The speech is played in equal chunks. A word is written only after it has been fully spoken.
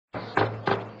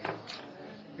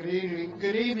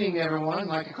Good evening, everyone. I'd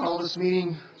like to call this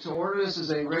meeting to order. This is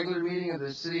a regular meeting of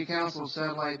the City Council of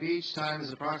Satellite Beach. Time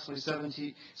is approximately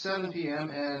 7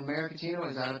 p.m. and Mayor Catino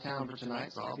is out of town for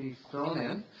tonight, so I'll be filling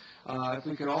in. If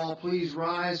we could all please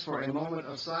rise for a moment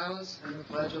of silence and the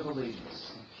Pledge of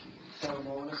Allegiance. Have a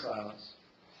moment of silence.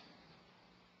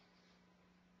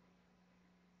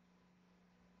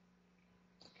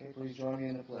 Okay, please join me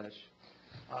in the pledge.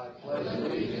 I pledge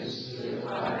allegiance to the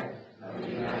flag of the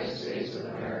United States of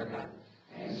America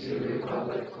and to the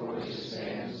republic for which it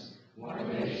stands, one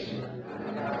nation,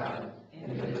 under God,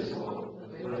 indivisible,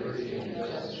 with liberty and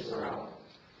justice for all.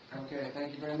 Okay,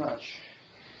 thank you very much.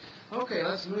 Okay,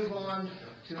 let's move on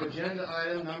to agenda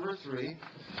item number 3,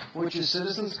 which is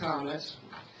citizens' comments.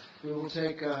 We will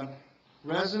take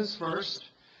residents first.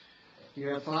 You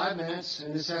have 5 minutes,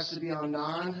 and this has to be on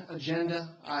non-agenda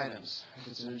items. If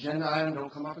it's an agenda item,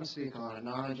 don't come up and speak on it.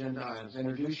 Non-agenda items.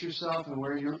 Introduce yourself and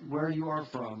where you are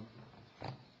from.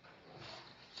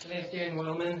 My name is Dan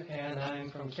Willman, and I'm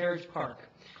from Carriage Park.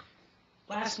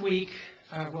 Last week,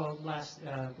 last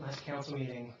council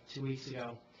meeting 2 weeks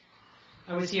ago,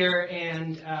 I was here,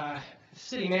 and the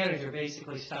city manager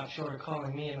basically stopped short of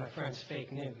calling me and my friends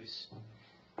fake news.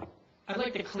 I'd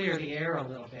like to clear the air a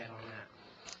little bit on that.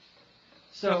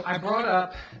 So I brought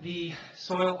up the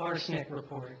soil arsenic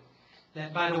report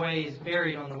that, by the way, is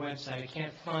buried on the website. I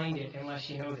can't find it unless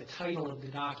you know the title of the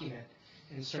document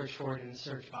and search for it in the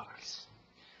search box.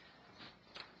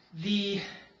 The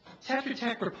Tetra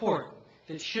Tech report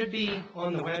that should be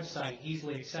on the website,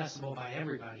 easily accessible by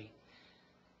everybody,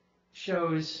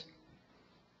 shows,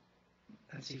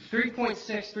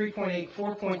 3.6, 3.8,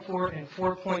 4.4, and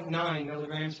 4.9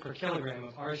 milligrams per kilogram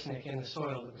of arsenic in the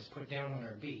soil that was put down on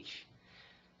our beach.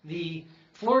 The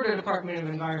Florida Department of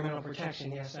Environmental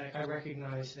Protection, yes, I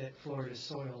recognize that Florida's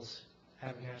soils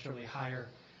have a naturally higher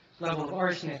level of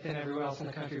arsenic than everywhere else in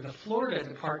the country. The Florida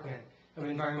Department of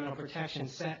Environmental Protection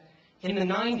set in the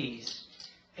 90s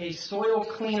a soil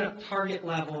cleanup target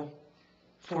level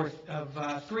of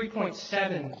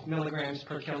 3.7 milligrams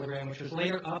per kilogram, which was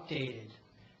later updated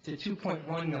to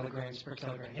 2.1 milligrams per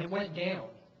kilogram. It went down.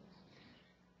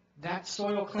 That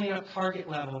soil cleanup target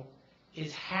level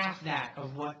is half that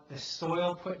of what the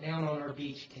soil put down on our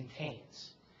beach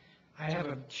contains. I have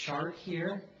a chart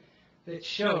here that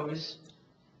shows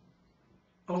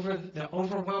the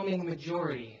overwhelming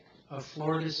majority of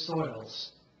Florida's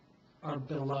soils are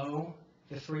below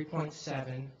the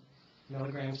 3.7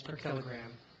 milligrams per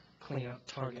kilogram cleanup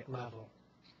target level.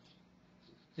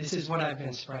 This is what I've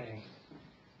been spreading.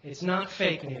 It's not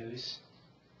fake news.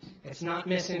 It's not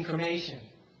misinformation.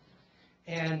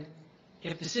 And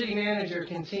if the city manager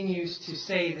continues to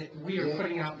say that we are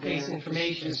putting out base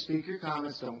information, just speak your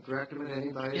comments. Don't direct them at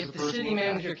anybody. If the city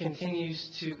manager continues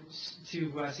to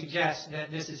suggest that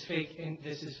this is fake and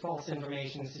this is false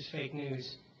information, this is fake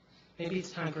news, maybe it's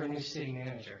time for a new city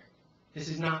manager. This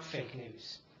is not fake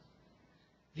news.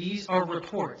 These are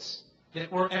reports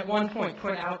that were at one point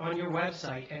put out on your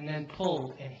website and then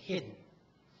pulled and hidden.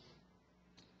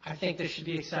 I think this should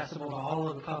be accessible to all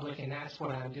of the public, and that's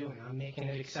what I'm doing. I'm making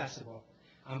it accessible.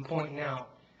 I'm pointing out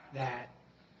that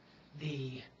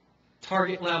the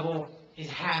target level is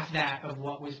half that of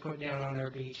what was put down on our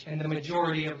beach, and the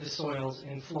majority of the soils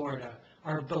in Florida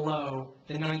are below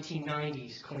the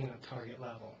 1990s cleanup target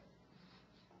level.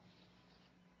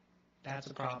 That's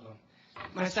a problem.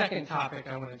 My second topic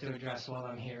I wanted to address while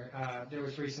I'm here, there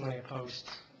was recently a post,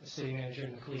 the city manager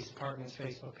and the police department's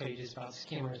Facebook pages about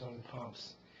skimmers on the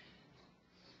pumps.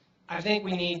 I think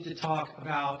we need to talk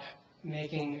about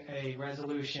making a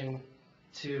resolution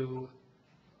to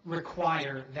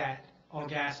require that all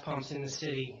gas pumps in the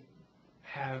city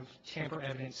have tamper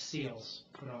evidence seals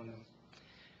put on them.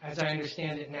 As I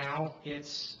understand it now,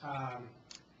 it's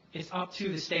up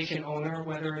to the station owner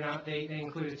whether or not they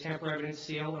include a tamper evidence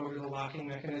seal over the locking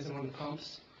mechanism on the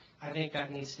pumps. I think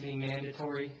that needs to be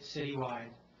mandatory citywide.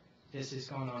 This has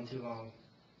gone on too long.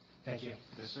 Thank you.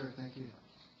 Yes, sir. Thank you.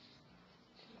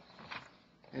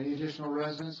 Any additional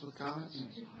residents with comments?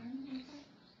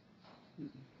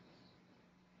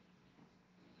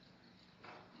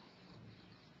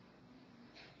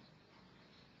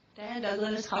 Dan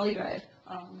Douglas, Holly Drive.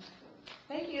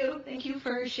 Thank you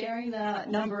for sharing the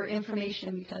number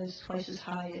information, because twice as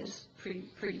high is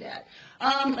pretty bad.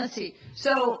 Let's see.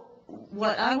 So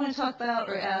what I want to talk about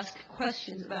or ask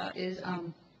questions about is I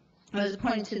was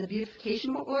pointing to the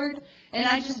beautification board, and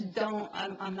I just don't.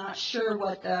 I'm not sure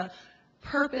what the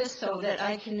purpose so that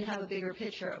I can have a bigger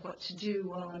picture of what to do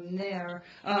while I'm there.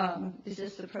 Is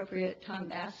this the appropriate time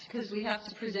to ask? Because we have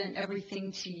to present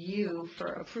everything to you for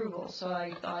approval. So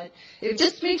I thought, it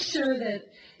just makes sure that,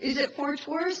 is it for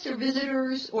tourists or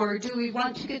visitors, or do we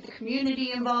want to get the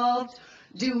community involved?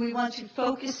 Do we want to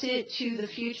focus it to the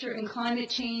future and climate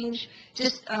change?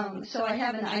 Just so I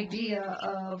have an idea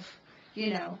of,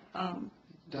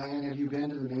 Diane, have you been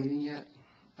to the meeting yet?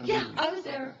 Yeah, I was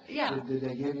there, yeah. Did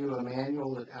they give you a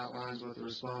manual that outlines what the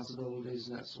responsibilities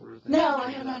and that sort of thing? No, I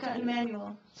have not gotten a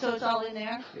manual, so it's all in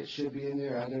there? It should be in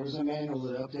there. There was a manual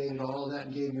that updated all of that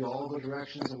and gave you all the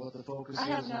directions and what the focus is. I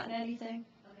haven't gotten anything.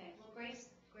 Okay, well, Grace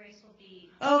will be.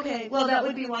 Okay, well, that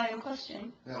would be why I'm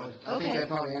questioning. I think Okay. that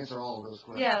probably answer all of those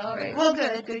questions. Yeah, all right, well,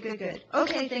 good.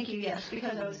 Okay, thank you, yes,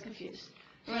 because I was confused.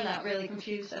 Well, not really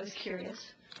confused, I was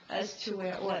curious as to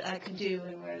what I could do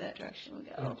and where that direction would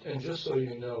go. And just so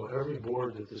you know, every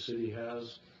board that the city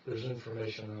has, there's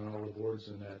information on all the boards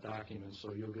in that document,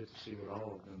 so you'll get to see what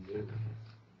all of them do.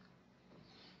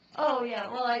 Oh, yeah,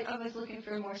 well, I was looking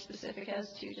for more specific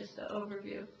as to just the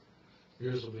overview.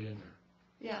 Yours will be in there.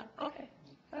 Yeah, okay,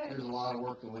 all right. There's a lot of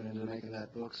work that went into making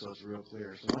that book, so it's real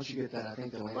clear. So once you get that, I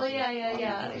think they'll answer. Well, a lot of your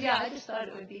yeah, questions. I just thought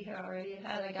it would be here already.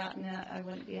 Had I gotten that, I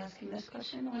wouldn't be asking this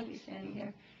question, I wouldn't be standing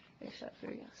here, except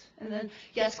for yes. And then,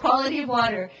 yes, quality of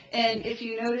water. And if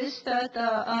you notice that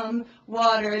the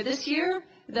water, this year,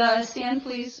 the sand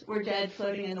fleas were dead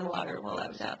floating in the water while I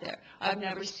was out there. I've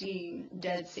never seen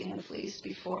dead sand fleas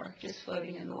before, just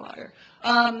floating in the water.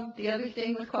 The other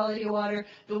thing with quality of water,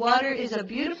 the water is a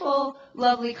beautiful,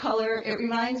 lovely color. It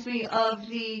reminds me of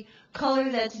the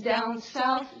color that's down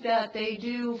south that they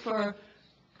do for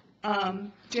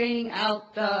draining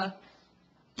out the,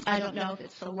 I don't know if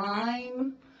it's the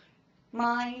lime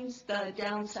mines, the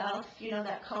down south,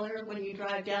 that color when you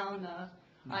drive down the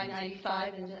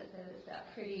I-95 and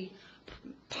that pretty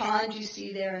pond you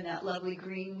see there and that lovely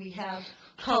green. We have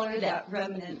color that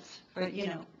remnants, or,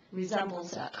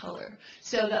 resembles that color.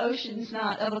 So the ocean's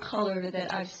not of a color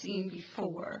that I've seen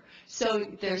before. So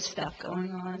there's stuff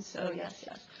going on, so yes.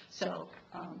 So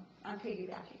I'm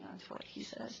piggybacking on what he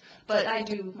says. But I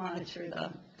do monitor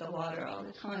the water all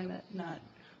the time, not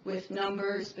with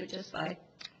numbers, but just by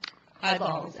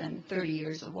eyeballs and 30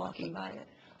 years of walking by it.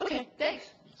 Okay, thanks.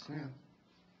 Yes, ma'am.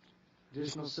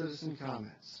 Additional citizen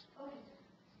comments?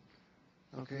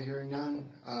 Okay, hearing none.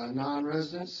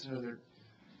 Non-residents,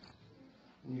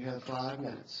 you have 5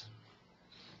 minutes.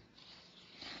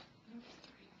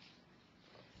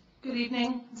 Good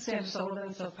evening, Sandra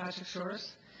Sullivan, South Patrick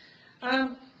Shores.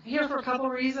 Here for a couple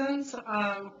reasons.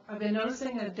 I've been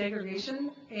noticing a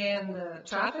degradation in the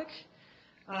traffic.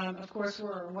 Of course,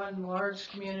 we're one large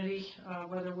community,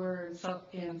 whether we're in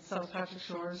South Patrick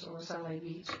Shores or Satellite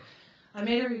Beach. I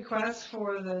made a request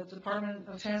for the Department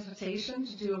of Transportation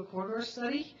to do a corridor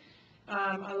study.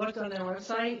 I looked on their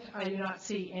website. I do not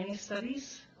see any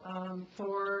studies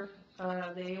for the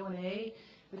A1A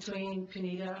between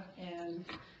Pineda and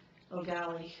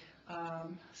O'Galley.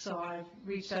 So I've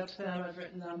reached out to them, I've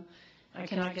written them. I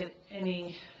cannot get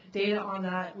any data on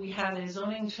that. We had a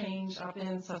zoning change up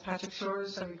in South Patrick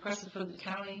Shores. I requested from the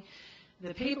county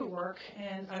the paperwork,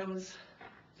 and I was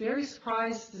very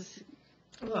surprised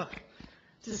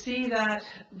to see that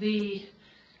the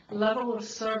level of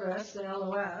service, the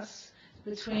LOS,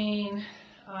 between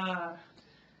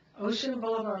Ocean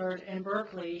Boulevard and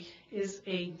Berkeley is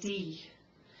a D.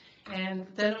 And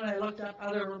then when I looked up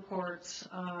other reports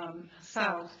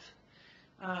south,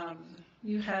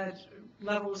 you had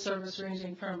level of service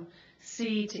ranging from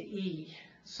C to E.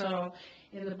 So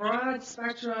in the broad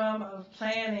spectrum of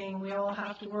planning, we all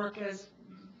have to work as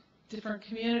different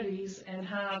communities and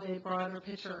have a broader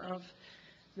picture of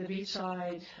the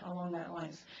beachside along that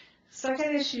lines.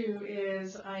 Second issue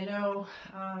is, I know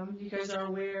you guys are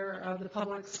aware of the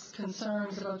public's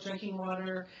concerns about drinking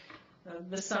water.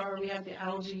 This summer we had the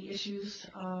algae issues.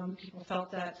 People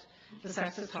felt that the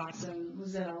saxitoxin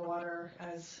was in our water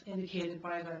as indicated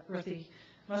by the earthy,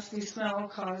 musty smell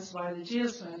caused by the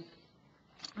geosmin.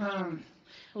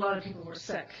 A lot of people were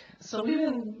sick. So we've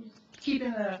been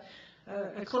keeping a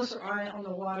closer eye on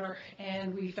the water,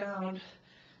 and we found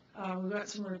we got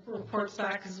some reports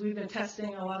back because we've been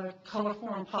testing a lot of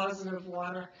coliform positive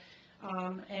water,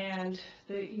 and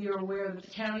you're aware that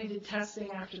the county did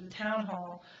testing after the town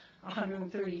hall,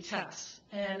 130 tests,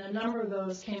 and a number of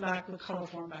those came back with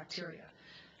coliform bacteria.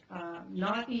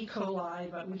 Not E. coli,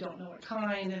 but we don't know what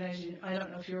kind, and I don't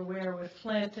know if you're aware with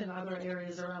Flint and other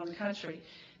areas around the country,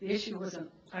 the issue wasn't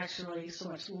actually so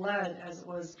much lead as it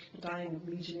was people dying of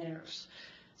Legionnaires.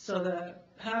 So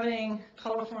having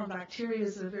coliform bacteria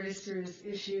is a very serious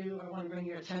issue. I want to bring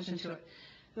your attention to it.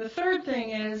 The third thing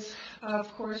is,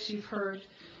 of course, you've heard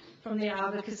from the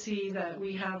advocacy that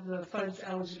we have the FUD's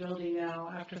eligibility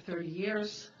now after 30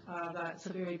 years. That's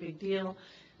a very big deal.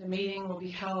 The meeting will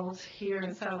be held here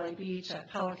in Satellite Beach at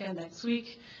Pelican next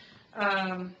week.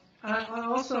 I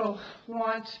also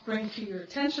want to bring to your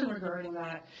attention regarding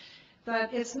that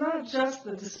it's not just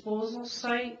the disposal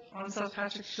site on South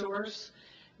Patrick Shores,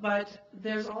 but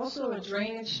there's also a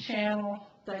drainage channel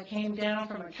that came down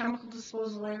from a chemical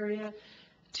disposal area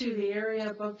to the area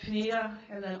above Pineda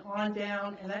and then on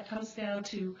down, and that comes down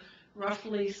to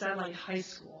roughly Satellite High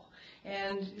School.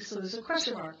 And so there's a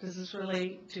question mark, does this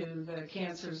relate to the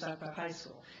cancers at that high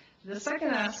school? The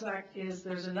second aspect is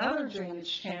there's another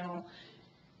drainage channel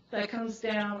that comes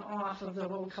down off of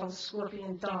what we call the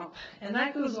Scorpion Dump, and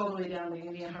that goes all the way down to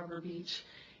Indian Harbor Beach.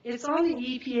 It's on the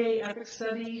EPA EPIC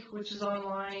study, which is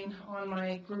online on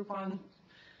my group on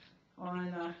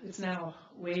it's now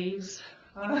Waves,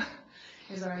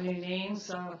 is our new name,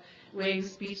 so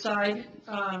Waves Beachside.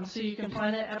 So you can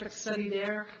find that EPIC study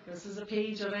there. This is a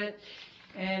page of it,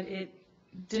 and it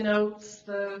denotes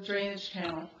the drainage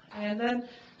channel. And then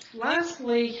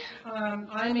lastly,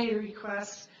 I made a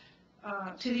request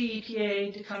to the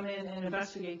EPA to come in and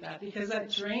investigate that, because that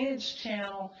drainage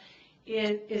channel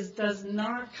does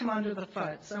not come under the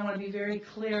FUDs. I want to be very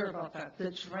clear about that. The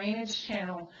drainage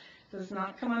channel does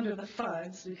not come under the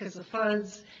FUDs, because the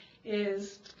FUDs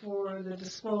is for the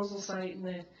disposal site in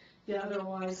the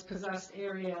otherwise possessed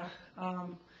area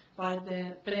by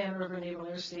the Banana River Naval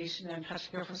Air Station and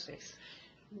Patrick Air Force Base.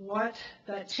 What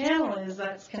that channel is,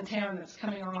 that's contaminants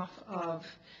coming off of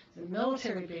the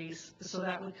military base, so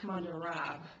that would come under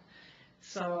RAB.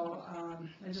 So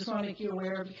I just want to make you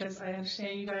aware, because I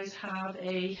understand you guys have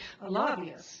a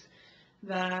lobbyist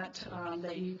that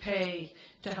you pay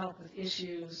to help with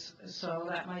issues, so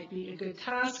that might be a good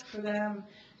task for them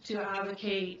to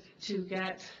advocate to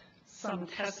get some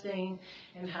testing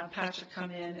and have Patrick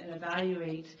come in and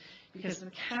evaluate, because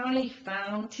the county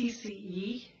found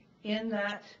TCE in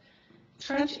that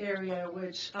trench area,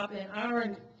 which up in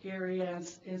our area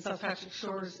in South Patrick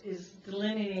Shores is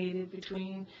delineated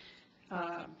between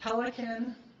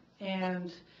Pelican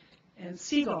and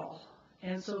Seagull.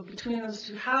 And so between those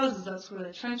two houses, that's where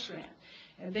the trench ran.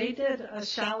 And they did a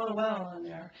shallow well in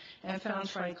there and found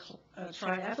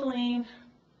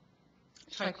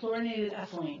trichlorinated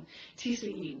ethylene,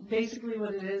 TCE. Basically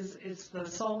what it is, it's the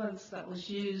solvents that was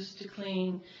used to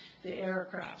clean the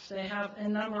aircraft. They have a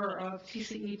number of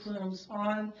TCE plumes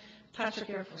on Patrick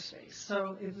Air Force Base.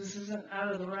 So if this isn't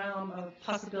out of the realm of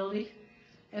possibility.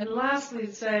 And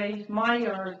lastly, say my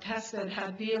yard tested,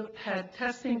 had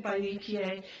testing by the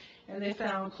EPA, and they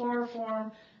found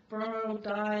chloroform,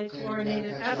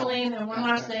 bromodichlorinated ethylene, and one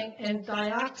last thing, and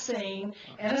dioxane,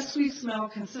 and a sweet smell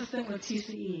consistent with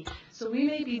TCE. So we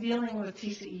may be dealing with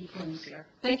TCE plumes here.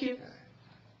 Thank you. Okay.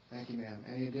 Thank you, ma'am.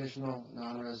 Any additional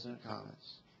non-resident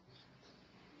comments?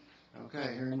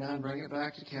 Okay, hearing none, bring it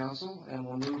back to council, and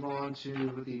we'll move on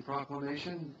to the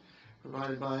proclamation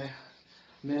provided by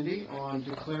Mindy on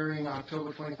declaring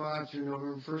October 25 through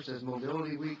November 1st as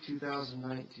Mobility Week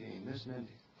 2019. Ms.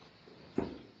 Mindy.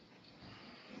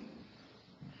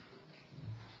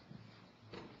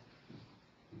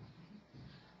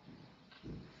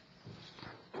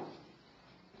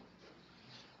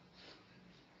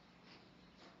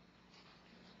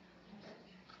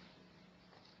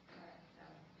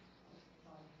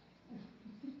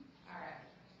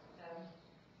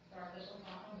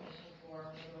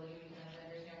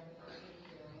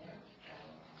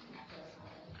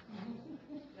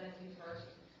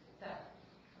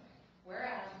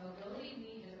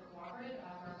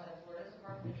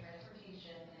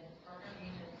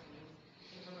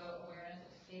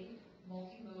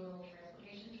 Multimodal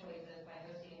transportation choices by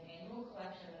hosting an annual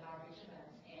collection of outreach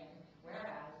events, and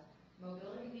whereas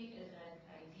Mobility Week is an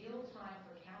ideal time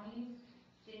for counties,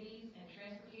 cities, and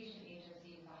transportation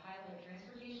agencies to highlight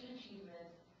transportation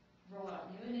achievements, roll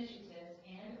out new initiatives,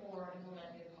 and/or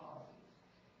implement new policies.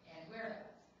 And whereas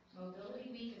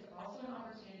Mobility Week is also an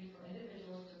opportunity for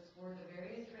individuals to explore the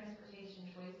various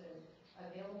transportation choices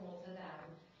available to them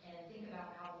and think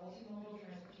about how multimodal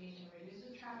transportation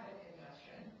reduces traffic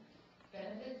congestion,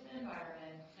 benefits the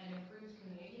environment, and improves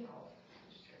community health,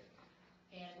 which is true.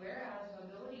 And whereas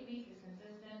Mobility Week is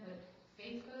consistent with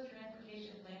Space Coast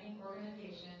Transportation Planning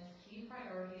Organization's key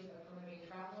priorities of promoting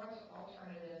travel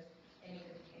alternatives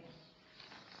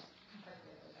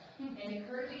and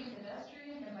encouraging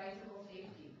pedestrian and bicycle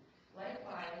safety.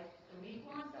 Likewise, the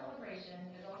week-long celebration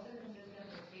is also consistent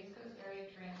with Space Coast Area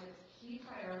Transit's key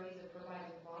priorities of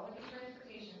providing quality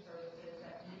transportation services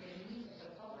that meet the needs of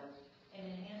the public and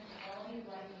enhance the quality of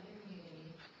life of the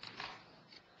community.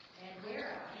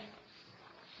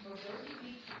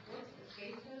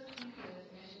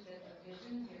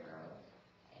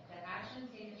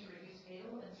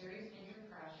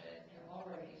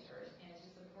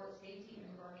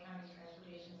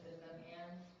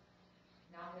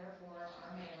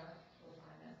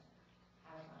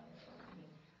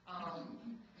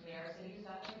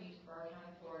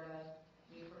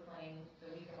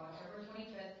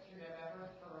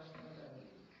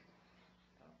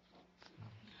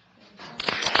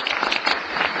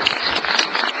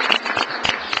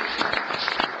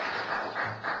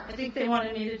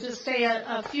 wanted me to just say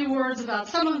a few words about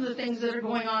some of the things that are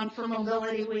going on for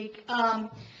Mobility Week.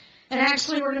 And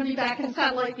actually, we're going to be back in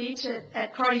Satellite Beach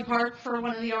at Carty Park for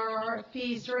one of the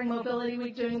RRFPs during Mobility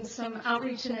Week, doing some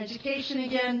outreach and education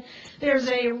again. There's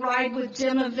a Ride with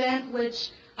Jim event, which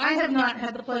I have not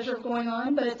had the pleasure of going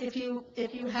on, but if you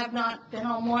have not been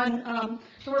on one,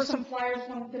 there were some flyers.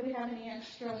 Did we have any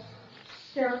extra?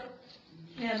 There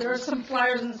are some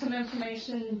flyers and some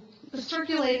information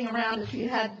circulating around if you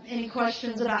had any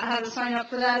questions about how to sign up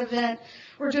for that event.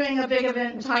 We're doing a big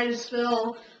event in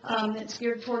Titusville that's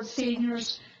geared towards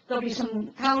seniors. There'll be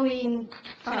some Halloween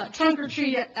trunk or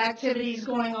treat activities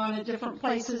going on at different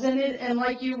places. And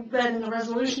like you read in the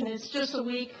resolution, it's just a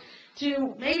week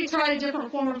to maybe try a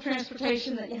different form of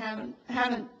transportation that you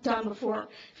haven't done before.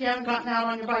 If you haven't gotten out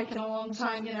on your bike in a long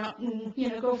time, get out and,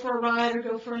 go for a ride or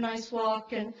go for a nice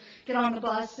walk and get on the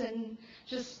bus and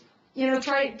just,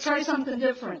 try something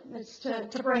different. It's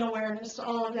to bring awareness to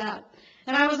all of that.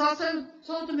 And I was also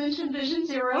told to mention Vision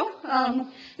Zero.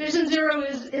 Vision Zero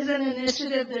is an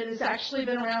initiative that has actually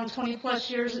been around 20 plus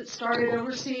years. It started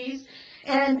overseas,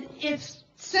 and it's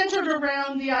centered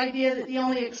around the idea that the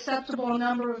only acceptable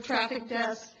number of traffic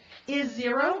deaths is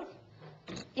 0.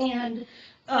 And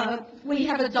we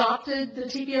have adopted, the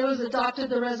TPO has adopted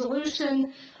the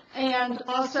resolution and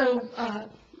also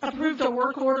approved a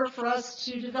work order for us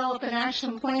to develop an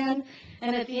action plan.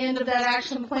 And at the end of that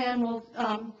action plan, we'll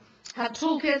have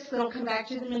toolkits that will come back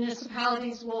to the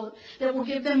municipalities that will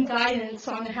give them guidance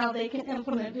on how they can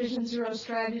implement Vision Zero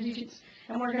strategies.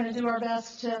 And we're going to do our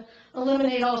best to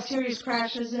eliminate all serious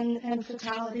crashes and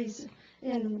fatalities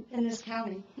in this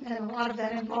county. And a lot of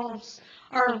that involves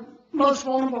our most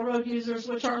vulnerable road users,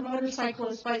 which are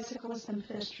motorcyclists, bicyclists, and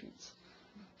pedestrians.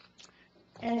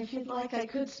 And if you'd like, I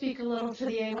could speak a little to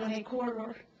the A1A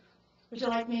corridor. Would you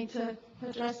like me to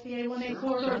address the A1A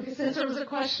corridor? Because since there was a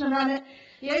question on it,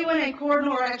 the A1A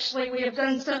corridor, actually, we have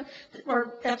done some,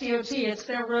 or FDOT, it's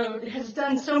their road, has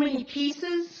done so many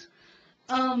pieces,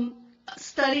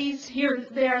 studies here,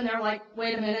 there, and they're like,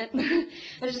 wait a minute,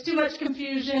 there's too much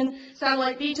confusion.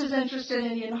 Satellite Beach is interested,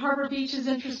 Indian Harbor Beach is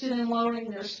interested in lowering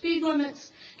their speed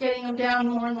limits, getting them down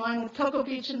more in line with Cocoa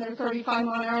Beach and their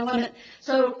 35-mile-an-hour limit.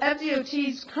 So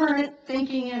FDOT's current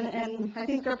thinking, and I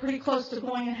think they're pretty close to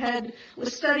going ahead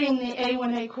with studying the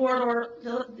A1A corridor,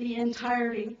 the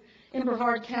entirety in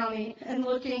Brevard County, and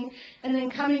looking, and then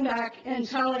coming back and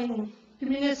telling the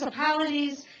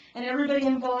municipalities and everybody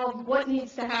involved what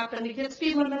needs to happen to get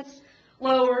speed limits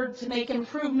lowered, to make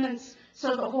improvements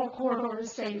so the whole corridor is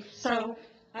safe. So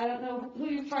I don't know who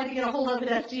you tried to get a hold of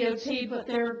at FDOT, but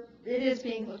it is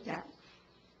being looked at.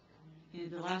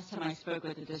 The last time I spoke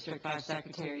with the District 5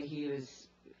 Secretary,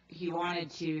 he wanted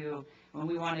to, when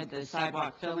we wanted the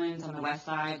sidewalk fill-ins on the west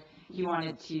side, he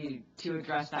wanted to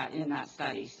address that in that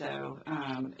study. So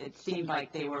it seemed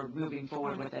like they were moving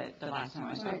forward with it the last time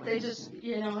I spoke with them. They just,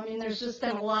 there's just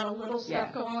been a lot of little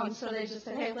stuff going on, so they just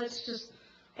said, hey, let's just.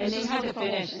 And they had to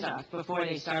finish stuff before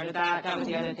they started that. That was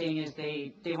the other thing, is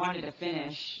they wanted to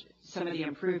finish some of the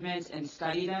improvements and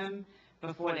study them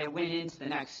before they went into the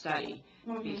next study,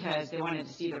 because they wanted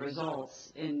to see the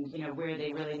results and, where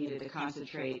they really needed to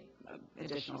concentrate,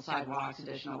 additional sidewalks,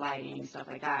 additional lighting, stuff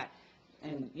like that.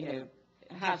 And,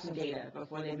 have some data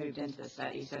before they moved into the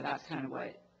study. So that's kind of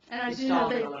what. And I do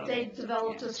know they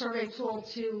developed a survey tool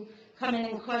to come in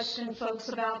and question folks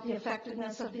about the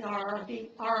effectiveness of the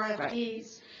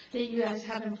RFPs that you guys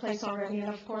have in place already.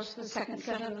 And of course, the second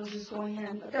set of those is going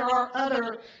in. But there are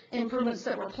other improvements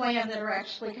that were planned that are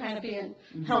actually kind of being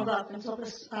held up until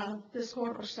this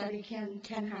corridor study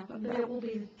can happen. But it will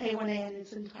be A1A in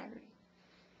its entirety.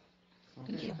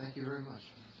 Okay, thank you very much.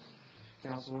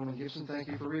 Councilwoman Gibson, thank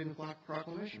you for reading the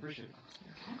proclamation. Appreciate it.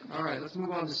 All right, let's move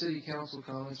on to city council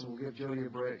comments, and we'll give Jody a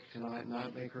break tonight,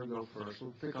 not make her go first. We'll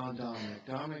pick on Dominic.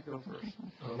 Dominic, go first.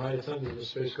 I attended the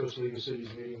Space Coast League of Cities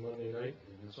meeting Monday night,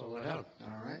 and that's all I have.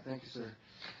 All right, thank you, sir.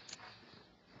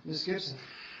 Ms. Gibson.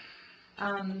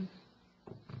 I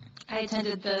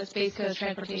attended the Space Coast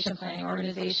Transportation Planning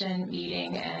Organization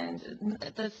meeting, and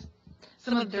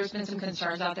there's been some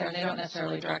concerns out there, and they don't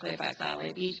necessarily directly affect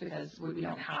Satellite Beach because we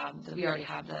already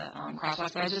have the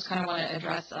crosswalks. But I just kind of want to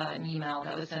address an email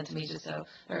that was sent to me, just so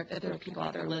if there are people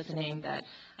out there listening, that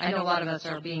I know a lot of us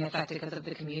are being affected because of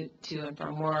the commute to and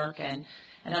from work, and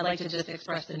And I'd like to just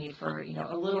express the need for,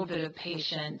 a little bit of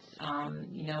patience.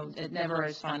 It never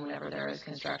is fun whenever there is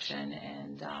construction,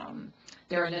 and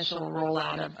their initial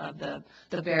rollout of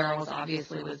the barrels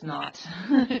obviously was not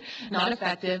not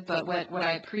effective. But what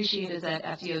I appreciate is that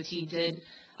FDOT did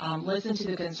listen to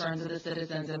the concerns of the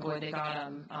citizens, and boy, they got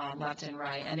them left and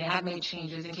right. And they have made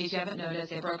changes. In case you haven't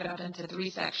noticed, they broke it up into 3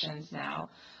 sections now.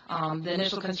 The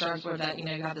initial concerns were that, you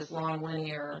have this long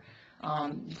linear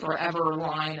forever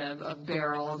line of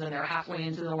barrels, and they're halfway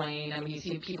into the lane. I mean, you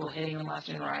see people hitting them left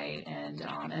and right. And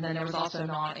then there was also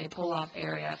not a pull-off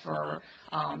area for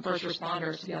first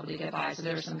responders to be able to get by. So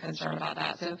there was some concern about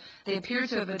that. So they appear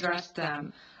to have addressed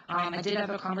them. I did have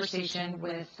a conversation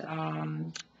with,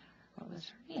 what was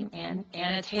her name?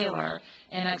 Anna Taylor,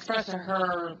 and I expressed to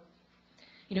her,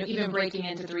 even breaking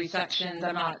into 3 sections,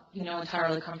 I'm not,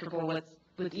 entirely comfortable with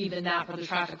even that for the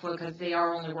traffic flow, because they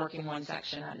are only working 1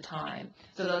 section at a time.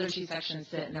 So the other 2 sections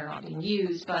sit and they're not being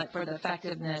used, but for the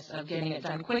effectiveness of getting it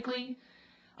done quickly,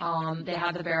 they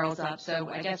have the barrels up. So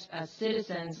I guess as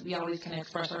citizens, we always can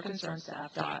express our concerns to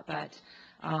FDOT, but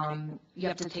you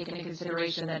have to take into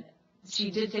consideration that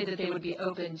she did say that they would be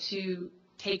open to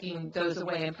taking those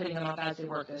away and putting them up as they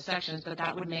work those sections, but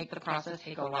that would make the process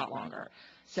take a lot longer.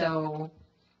 So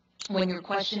when you're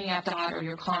questioning FDOT or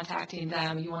you're contacting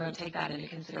them, you want to take that into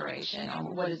consideration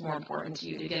on what is more important to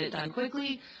you, to get it done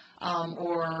quickly,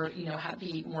 or have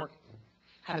it more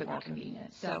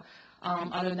convenient. So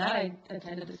other than that, I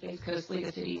attended the Space Coast League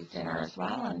of Cities dinner as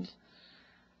well, and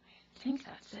I think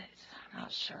that's it. I'm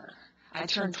not sure. I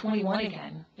turned 21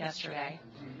 again yesterday,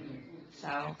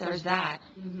 so there's that.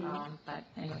 But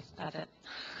anyways, that's it.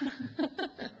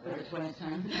 The 20th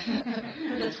time.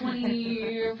 The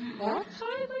 24th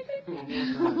time, I think.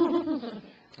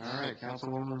 All right,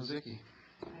 Councilwoman Rozicki.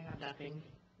 I have nothing,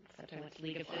 except I went to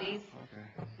League of Cities Okay.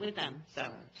 with them, so.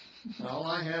 All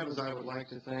I have is I would like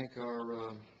to thank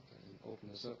our, open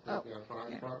this up quickly, our fire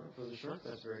department for the shirt.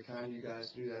 That's very kind of you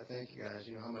guys to do that. Thank you guys.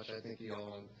 You know how much I thank you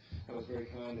all, and that was very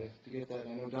kind to get that.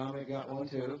 I know Dominic got one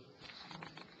too.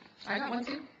 I got one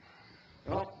too.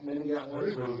 Oh, Minnie got one.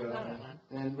 Everybody got one.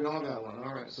 And we all got one.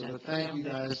 All right. So thank you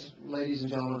guys, ladies and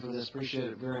gentlemen, for this. Appreciate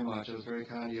it very much. It was very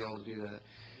kind of you all to do that.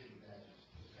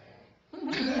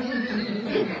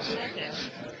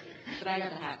 But I got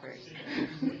the hat first.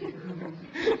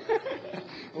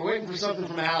 We're waiting for something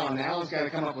from Alan. Alan's got to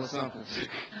come up with something.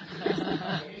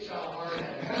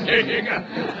 There you go.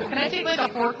 Can I take like a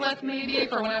forklift maybe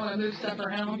for when I want to move stuff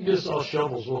around? Just all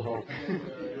shovels will help.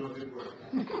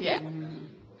 Yeah.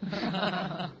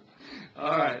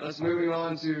 All right. Let's move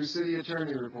on to city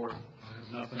attorney report. I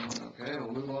have nothing. Okay.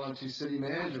 We'll move on to city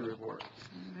manager report.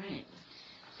 All right.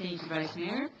 Thank you, Vice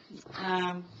Mayor.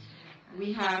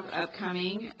 We have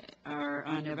upcoming,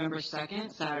 on November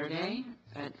 2nd, Saturday,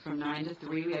 from 9 to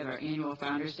 3, we have our annual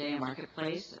Founders Day and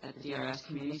Marketplace at the DRS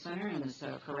Community Center and this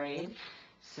parade.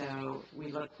 So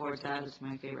we look forward to that. It's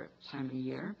my favorite time of the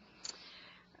year.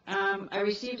 I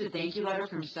received a thank you letter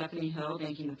from Stephanie Hill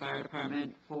thanking the fire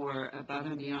department for above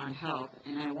and beyond help,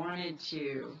 and I wanted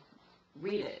to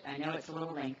read it. I know it's a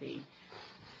little lengthy,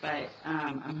 but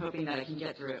I'm hoping that I can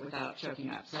get through it without choking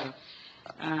up. So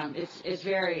it's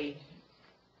very,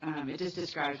 it just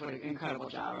describes what an incredible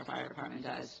job our fire department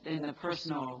does, and the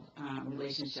personal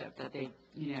relationship that they,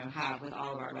 have with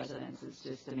all of our residents is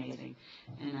just amazing.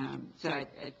 And so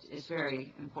it's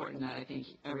very important that I think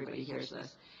everybody hears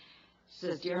this. It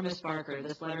says, Dear Ms. Barker,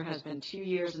 this letter has been 2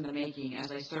 years in the making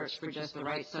as I searched for just the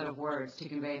right set of words to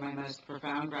convey my most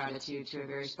profound gratitude to a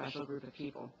very special group of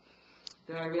people.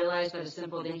 Though I realize that a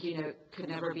simple thank you note could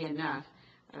never be enough,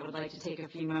 I would like to take a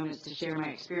few moments to share my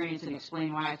experience and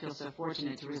explain why I feel so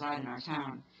fortunate to reside in our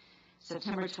town.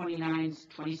 September 29,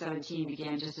 2017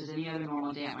 began just as any other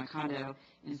normal day at my condo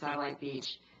in Satellite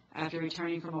Beach. After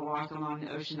returning from a walk along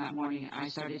the ocean that morning, I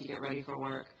started to get ready for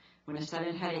work. When a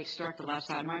sudden headache struck the left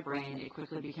side of my brain, it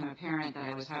quickly became apparent that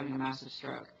I was having a massive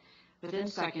stroke. Within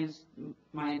seconds,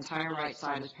 my entire right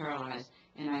side was paralyzed,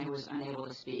 and I was unable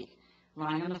to speak.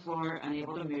 Lying on the floor,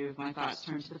 unable to move, my thoughts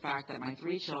turned to the fact that my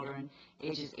 3 children,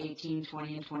 ages 18,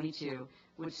 20, and 22,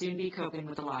 would soon be coping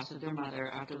with the loss of their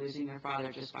mother after losing their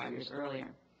father just 5 years earlier.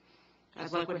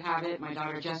 As luck would have it, my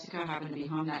daughter Jessica happened to be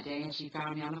home that day, and she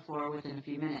found me on the floor within a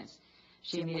few minutes.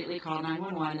 She immediately called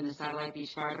 911, and the Satellite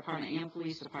Beach Fire Department and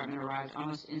Police Department arrived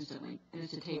almost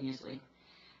instantaneously.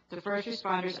 The first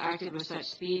responders acted with such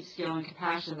speed, skill, and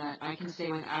compassion that I can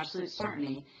say with absolute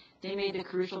certainty they made the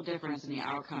crucial difference in the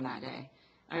outcome that day.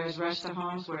 I was rushed to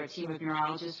homes where a team of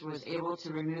neurologists was able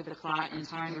to remove the clot in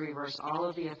time to reverse all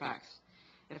of the effects.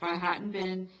 If it hadn't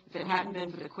been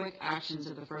for the quick actions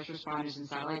of the first responders in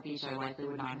Satellite Beach, I likely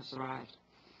would not have survived.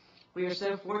 We are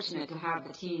so fortunate to have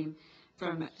the team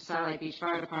from Satellite Beach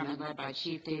Fire Department led by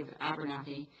Chief Dave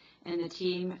Abernathy and the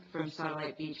team from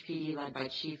Satellite Beach PD led by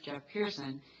Chief Jeff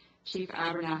Pearson. Chief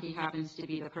Abernathy happens to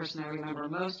be the person I remember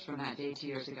most from that day 2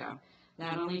 years ago.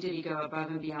 Not only did he go above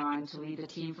and beyond to lead the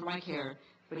team for my care,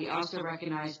 but he also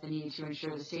recognized the need to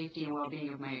ensure the safety and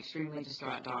well-being of my extremely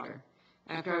distraught daughter.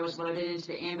 After I was loaded into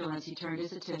the ambulance, he turned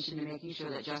his attention to making sure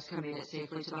that Jessica made it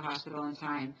safely to the hospital in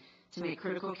time to make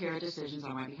critical care decisions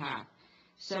on my behalf.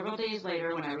 Several days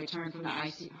later, when I returned from the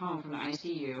home from the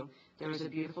ICU, there was a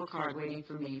beautiful card waiting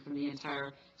for me from the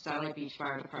entire Satellite Beach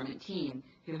Fire Department team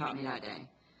who helped me that day.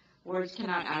 Words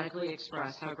cannot adequately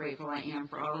express how grateful I am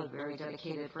for all of the very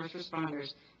dedicated first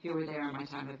responders who were there in my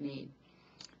time of need.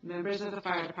 Members of the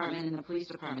fire department and the police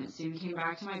department soon came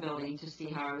back to my building to see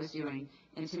how I was doing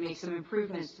and to make some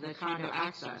improvements to the condo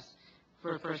access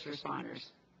for first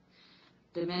responders.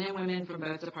 The men and women from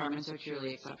both departments are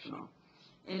truly exceptional.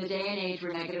 In a day and age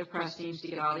where negative press seems to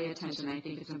get all the attention, I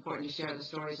think it's important to share the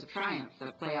stories of triumph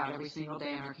that play out every single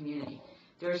day in our community.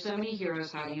 There are so many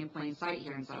heroes hiding in plain sight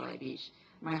here in Satellite Beach.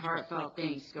 My heartfelt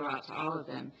thanks go out to all of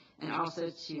them, and also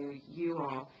to you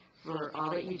all for all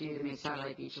that you do to make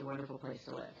Satellite Beach a wonderful place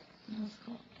to live. That's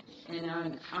cool.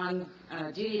 And on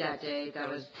duty that day, that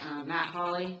was Matt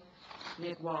Hawley,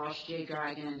 Nick Walsh, Jay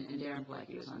Dragon, and Darren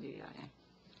Pilecki was on duty that day.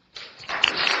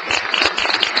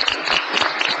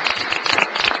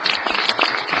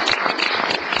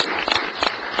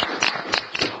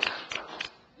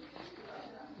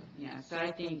 Yeah, so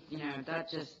I think,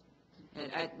 that just,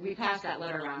 we passed that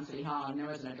letter around City Hall, and there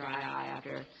wasn't a dry eye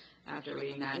after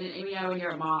reading that. And when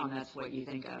you're a mom, that's what you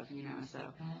think of,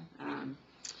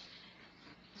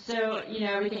 so,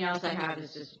 everything else I have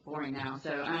is just boring now.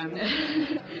 So,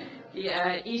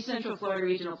 the East Central Florida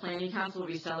Regional Planning Council will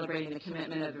be celebrating the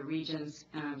commitment of the region's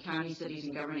county, cities,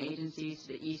 and government agencies to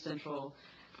the East Central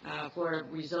Florida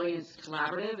Resilience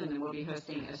Collaborative, and then we'll be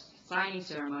hosting a signing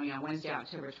ceremony on Wednesday,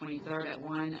 October 23rd at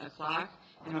 1 o'clock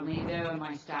in Orlando, and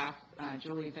my staff,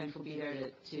 Julie Finch, will be there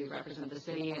to represent the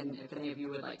city, and if any of you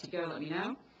would like to go, let me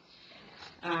know.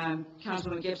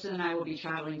 Councilwoman Gibson and I will be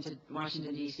traveling to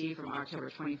Washington, D.C. from October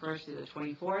 21st through the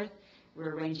 24th.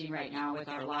 We're arranging right now with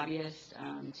our lobbyists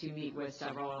to meet with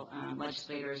several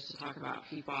legislators to talk about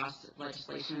PFAS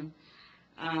legislation.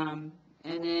 And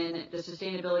then the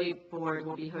Sustainability Board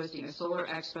will be hosting a solar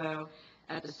expo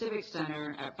at the Civic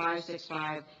Center at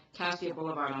 565 Cassia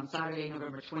Boulevard on Saturday,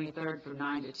 November 23rd from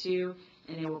 9 to 2,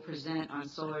 and they will present on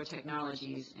solar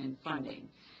technologies and funding.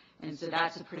 And so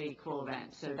that's a pretty cool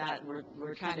event. So that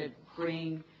we're trying to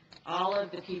bring all of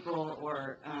the people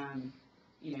or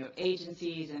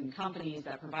agencies and companies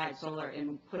that provide solar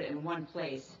and put it in one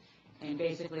place and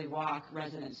basically walk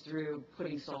residents through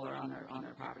putting solar on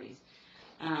their properties.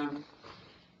 And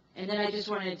then I just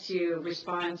wanted to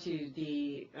respond to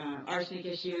the arsenic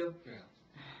issue.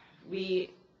 Yeah.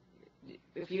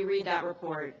 If you read that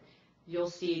report,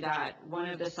 you'll see that one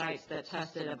of the sites that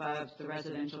tested above the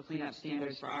residential cleanup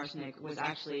standards for arsenic was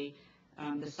actually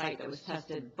the site that was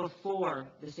tested before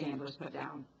the sand was put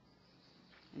down.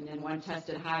 And then one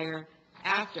tested higher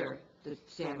after the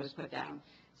sand was put down.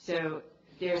 So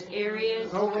there's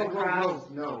areas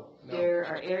there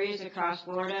are areas across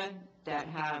Florida that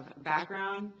have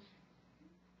background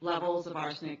levels of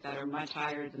arsenic that are much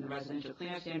higher than the residential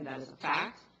cleanup standard. That is a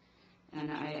fact. And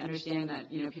I understand that,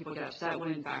 people get upset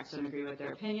when facts don't agree with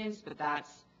their opinions, but that's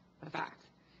a fact.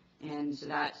 And so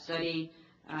that study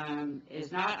is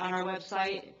not on our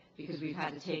website because we've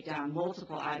had to take down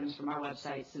multiple items from our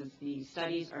website since the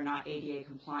studies are not ADA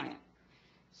compliant.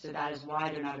 So that is why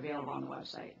they're not available on the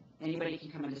website. Anybody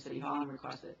can come into City Hall and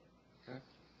request it. Okay.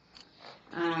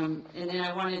 And then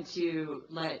I wanted to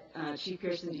let Chief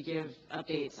Pearson to give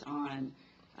updates on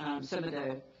some of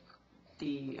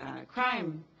the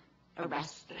crime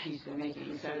arrests that he's been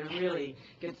making. So they're really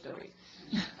good stories.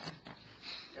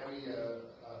 Thank you,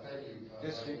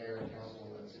 Mayor and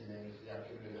Council and City Manager, for the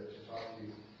opportunity to talk to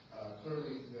you.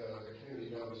 Clearly, the community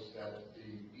knows that the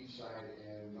beachside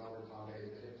and Melbourne Palm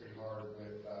Bay hit pretty hard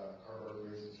with car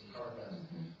burglaries and car theft,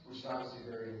 which is obviously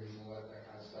very unusual, that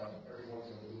kind of stuff. Every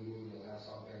once in a blue moon, you'll have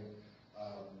something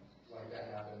like that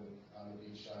happen on the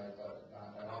beachside, but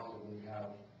not that often when you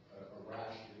have a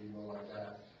rash, if you will, like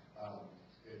that.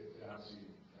 It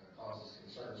obviously causes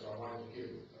concern. So I wanted to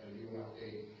give you an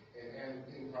update and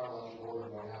in chronological order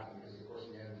of what happened, because of course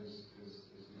the end is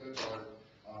the good part.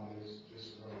 It's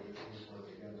just really good news for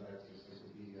the end that I just think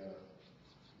would be good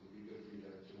for you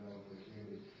to know for the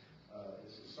community.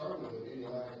 It started with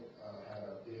Indiana had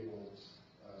a vehicle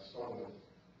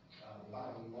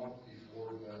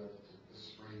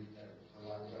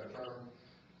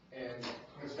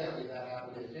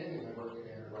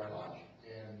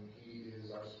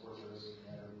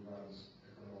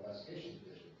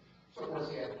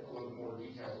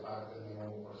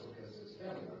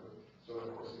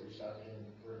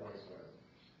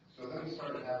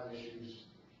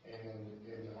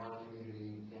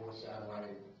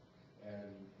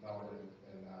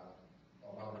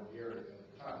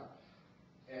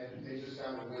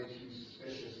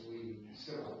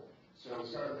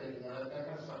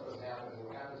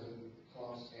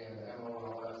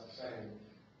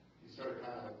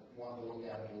look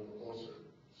at it a little closer.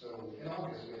 So in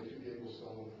August, we had 2 vehicles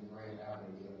stolen from Grand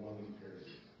Avenue within a 1-week period.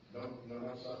 No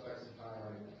suspects at the time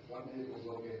or anything. 1 vehicle was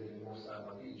located in North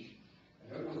Satellite Beach.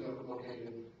 Another was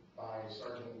located by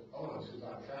Sergeant Owens, who's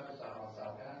on a traffic stop on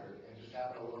South Patrick, and just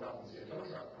happened to look up and see a tow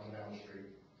truck coming down the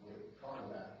street with a car in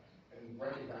the back, and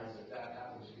recognized that that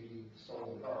happened to be a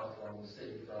stolen car from the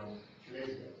city from 2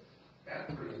 days ago. That's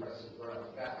pretty impressive right off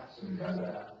the bat. So because of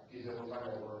that, he's able to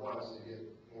find out where it was to get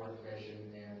more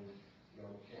information and,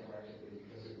 camera activity,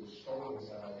 because it was stolen in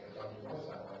Satellite, or dumped in North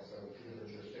Satellite, so 2 different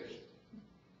jurisdictions.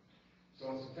 So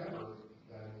in September,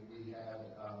 then, we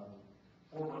had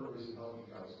 4 burglaries in Pelican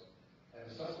Coast, and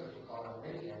the suspects were caught on a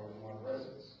radio camera from one of the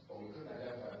residents, but we couldn't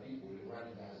identify the people, we didn't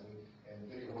recognize them, and the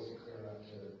video wasn't clear enough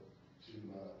to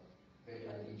make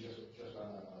an ID just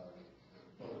on a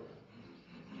photograph.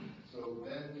 So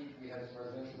then we had some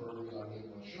residential burglaries on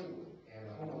Maple and Sherwood, and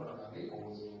the homeowner on Maple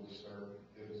was a little disturbed.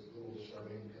 It was a little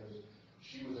disturbing because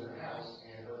she was in her house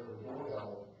and heard her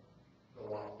doorbell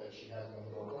go off that she has when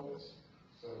the door opens.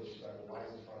 So she's like, well, why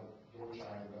is the front door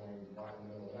chime going right in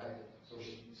the middle of the night? So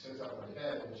she sits up in her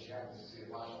bed and she happens to see a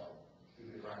flashlight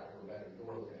through the crack of her bedroom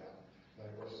door looking out. And then,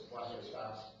 of course, the flashlight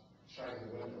stops shining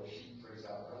the window. She freaks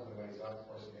out. Her husband wakes up. The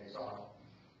person takes off.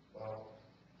 Well,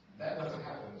 that doesn't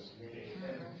happen in this community.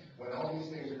 And when all these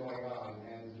things are going on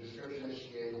and the description that she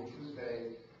gave, which was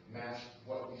vague, matched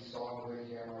what we saw on the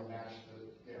ring camera, matched the,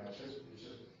 it's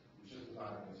just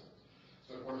not innocent.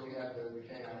 So of course we had the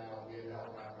canine out, we had the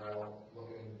helicopter out,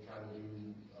 looking, trying to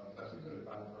do best we could to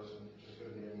find the person, just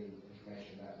couldn't get any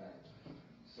information that night.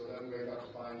 So then we wake up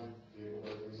to find the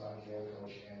burglaries on jail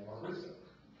coach and Margarita,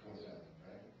 coincidentally,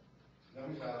 right? Then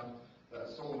we found that a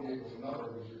stolen vehicle from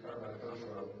another was recovered by Coach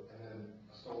Road, and then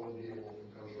a stolen vehicle from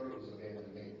Coach Road was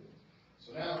abandoned in Maple.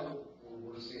 So now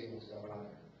we're seeing what's going on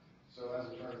here. So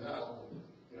as it turns out,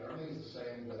 everything's the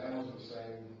same, the memos are the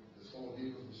same, the stolen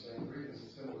vehicles are the same, even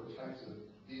similar types of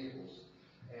vehicles,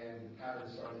 and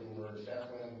patterns started to emerge. That's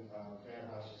when Command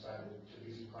House decided to do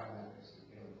some crime mapping.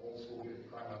 Old school, get the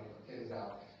crime out, get the pins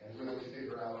out, and really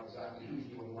figure out exactly who's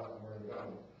doing what and where they're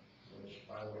going, which,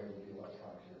 by the way, will be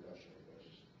electronic here eventually.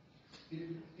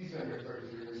 He's been here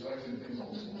 33 years, so I see things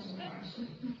old school sometimes.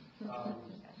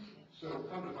 So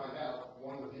come to find out,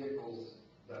 one of the vehicles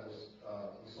that was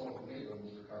stolen from Maple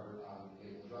was recovered on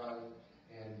Maple Drive,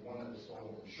 and one that was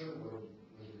stolen from Sherwood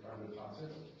was recovered at Pond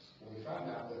Central. Well, we found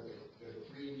out that the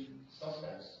 3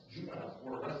 suspects, juveniles,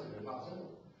 were arrested in Pond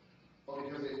Central. But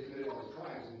because they committed all these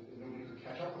crimes and nobody could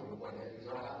catch up with them quite yet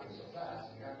because they're all happening so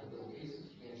fast, and you have to build cases.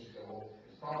 You can't just go, well,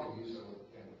 it's probably you, so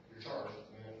you're charged.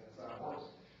 That's not how it works.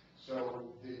 So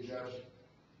the judge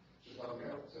just let them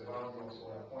go. Said, well, you don't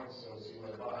score enough points, so see you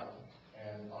later, bye.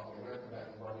 And off they went, come back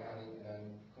to Broward County,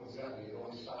 and coincidentally, it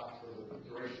only stopped for the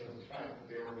duration of the time that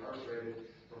they were incarcerated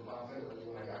from Pond Central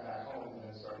when I got back home and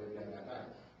then started again that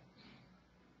night.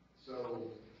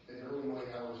 So in the early morning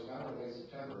hours, now in late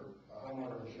September, a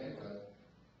homeowner in Jamaica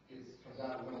comes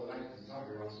out in the middle of the night because he's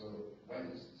hungry, wants to go to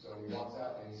Wendy's. So he walks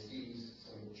out and he sees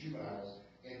some juveniles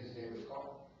in his neighbor's car.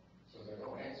 So he's like,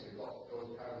 oh man, so he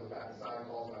goes kind of back inside,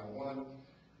 calls 911.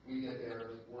 We get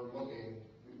there, we're looking,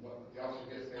 the officer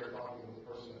gets there talking with the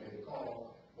person that made the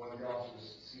call. One of the officers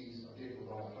sees a vehicle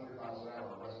going 100 miles an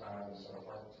hour westbound in the Central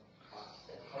Park.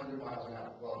 100 miles an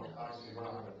hour. Well, obviously we're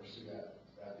not going to pursue that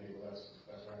vehicle.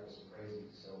 That's reckless and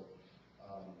crazy. So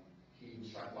he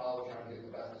was trying to follow, trying to get the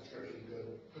best description he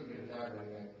could, couldn't get a tag or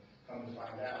anything. Come to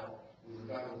find out, we were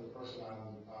done with the person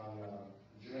on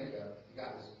Jamaica. He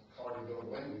got his car to go to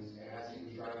Wendy's, and as he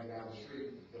was driving down the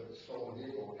street, the stolen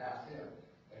vehicle passed him.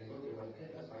 And he looked at him and went, hey,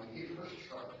 that's my neighbor's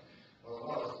truck. Well,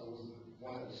 it was the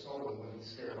one that was stolen when he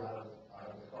scared him out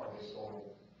of the car. They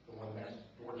stole the one next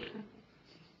door to him.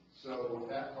 So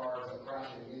that car ended up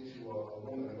crashing into a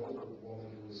woman, an older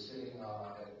woman who was sitting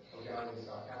at O'Galley in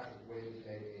South Patrick waiting to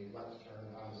make a left turn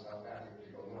on South Patrick to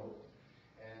go north.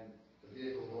 And the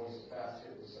vehicle going so fast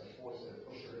hit with such force that it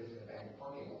pushed her into the bank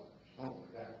parking lot. Something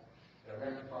like that. And I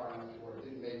ran the car enough to where it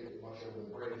didn't make it much over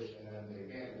the bridge, and then they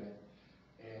abandoned it,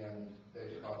 and they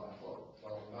took off on foot.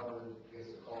 Well, another gets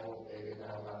the call, they get the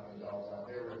hell out of the dogs out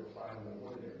there, and find them in the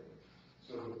wood area.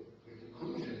 So the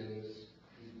conclusion is,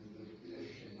 the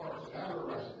interesting part, so now they're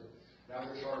arrested. Now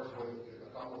they're charged with a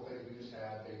couple of things we just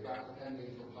had. They've got the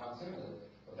pending from Pond Central,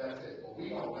 but that's it. But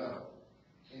we don't know.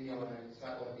 Indiana,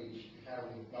 Satellite Beach,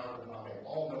 County, Narva, they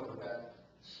all know that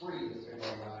spree that's been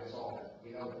going on is all that.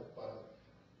 We know that. But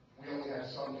we only have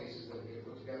some cases that we can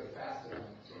put together fast enough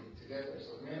to get there.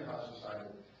 So Commander House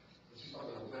decided, let's do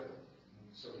something a little different.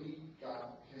 So he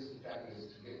got his detectives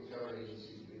to get with the other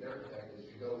agencies to be their detectives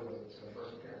to go to the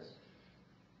first appearance.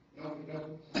 No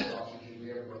police officers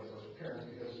usually ever go to the first appearance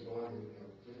because you go in,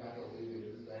 you're not going to leave the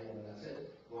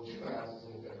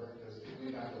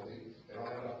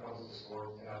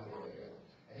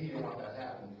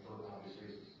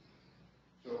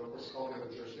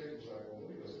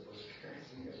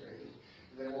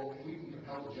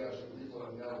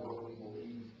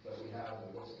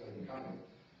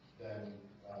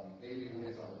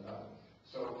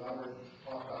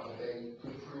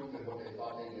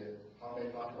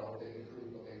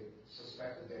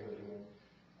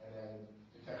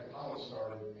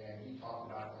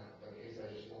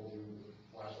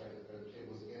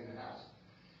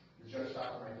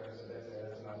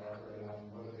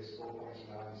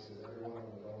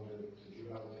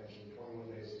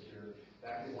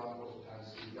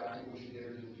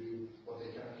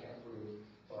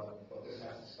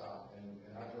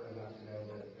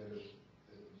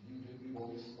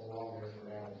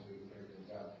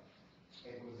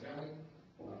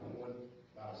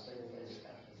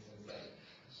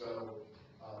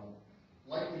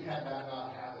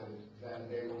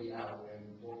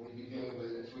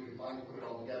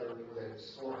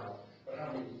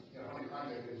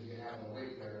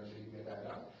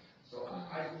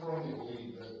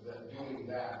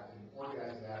that and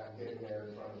organizing that and getting there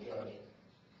in front of the judge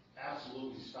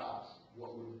absolutely stops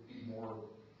what would be more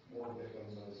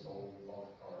victims of stolen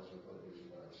involved cars or burglaries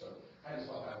or whatever. So I just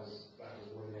thought that was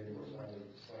worthy. Maybe we're trying to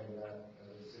explain that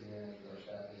as the city manager, our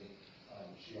staff,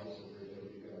 and she also agreed that it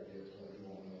would be a good idea to let you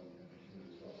all know and the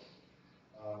community as well.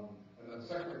 And then the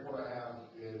second report I have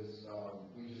is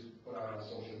we just put out on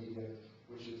social media,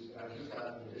 which is, and I just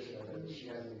got an addition of it,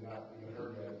 she hasn't not even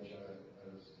heard yet, which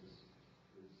is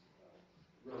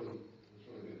really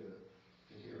good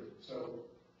to hear. So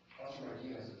Officer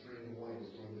Martinez at 3 in the morning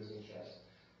was doing business checks.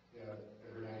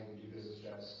 Every night we do business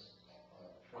checks,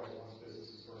 twice, once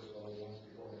businesses first closed, once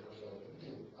before they first opened.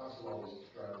 Obviously, always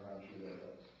driving around through there.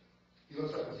 But he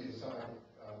looks up and sees a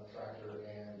semi-tractor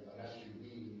and an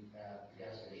SUV at the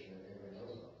gas station at Abraham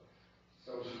Roosevelt.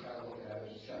 So she's kind of looking at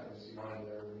it, just checking to see why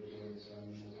they're doing this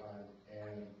unusual time.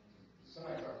 And the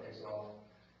semi-truck takes off.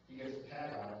 He gets the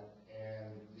tag on it,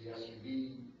 and the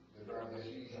driver of the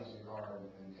SUV jumps in the car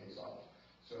and takes off.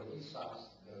 So he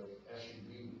stops the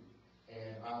SUV,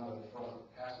 and on the front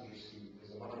passenger seat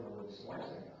is a motherboard with some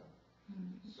wiring on it.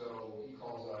 So he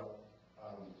calls up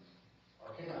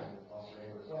our canine officer,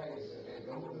 Amber Clay, and said, hey,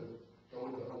 go to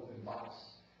the open box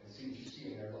and see what you see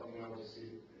in there. Let me know to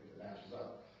see if it matches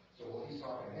up. So while he's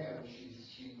talking to him,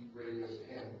 she radios to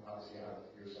him, obviously out of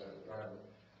the rear side of the driver,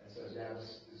 and says, yeah,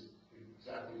 this is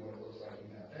exactly what it looks like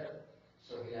you have there.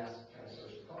 So he asks, can I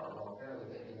search the car? Well,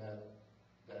 apparently thinking that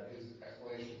his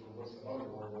explanation for what's the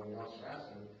motherboard, when the officer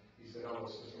asked him, he said, oh,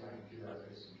 it's just for my computer, I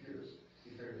fix computers.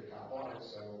 He figured the cop on it,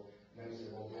 so then he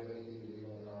said, well, do you have anything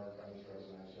illegal in the car? Gun, drugs,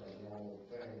 and that's a normal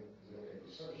thing. Is it okay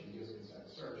for search? He gives consent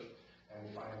to search, and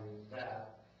we find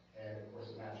that, and of course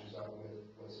it matches up with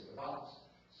what's in the box.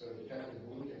 So Detective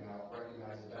Blue came out,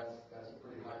 recognized that that's a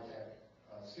pretty high-tech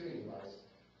skimming device.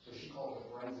 So she called the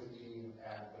forensic team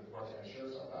at the Broward County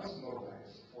Sheriff's Office. That was in the middle of the night,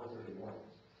 it's 4:30 in the morning.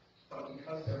 But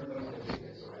because everybody had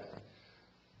been so bad,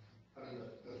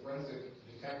 the forensic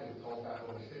detective called back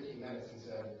over 15 minutes and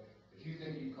said, if you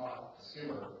think you caught a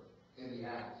skimmer in the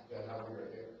act, then I'll be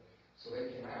right there. So they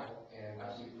came out and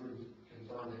absolutely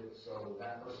confirmed it. So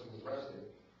that person was arrested,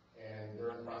 and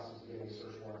they're in the process of getting a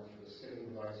search warrant for the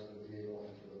skimming device for the vehicle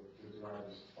and for the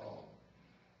driver's phone.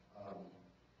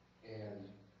 And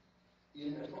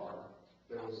in the car,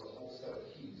 there was a whole set of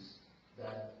keys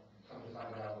that, come to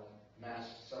find out,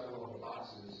 matched several of the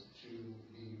boxes to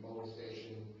the mobile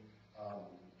station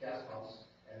gas pumps,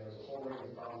 and there was a whole ring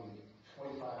of probably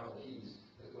 25 other keys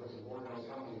that went to Lord knows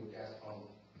how many gas pump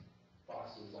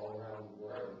boxes all around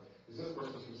wherever. Because this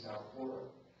person's from South Florida.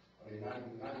 I mean, not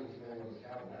even from anyone in the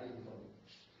county, not even from,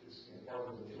 it's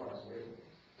farther than 2 hours away from me,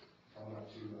 coming up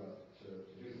to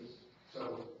do this.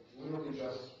 So, literally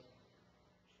just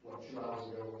 2 hours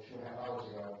ago, 2.5 hours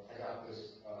ago, I got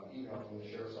this email from the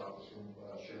Sheriff's Office from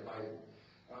Sheriff Hyden.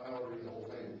 I don't read the whole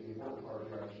thing, but the important part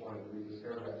here, I just wanted to read this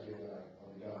paragraph to you, and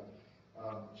I'll be done.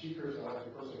 Chief Pearson, I'd like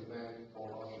to personally thank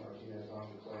both Officer Martinez and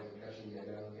Officer Clay for catching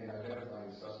and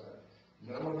identifying the suspect.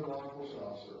 No other law enforcement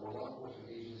officer or law enforcement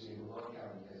agency in Broward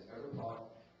County has ever caught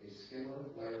a skimmer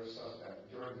layer suspect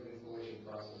during the installation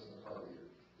process of the car leader.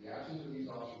 The actions of these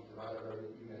officers provide our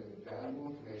unit with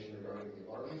valuable information regarding the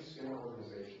larger skimmer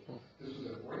organization. This was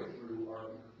a breakthrough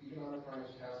our Economic Crimes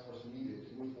Task Force needed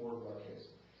to move forward with our case.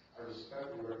 I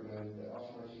respectfully recommend that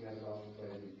Officer Martinez and Officer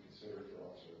Clay be considered for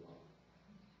officer of the month.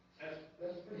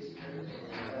 That's pretty significant.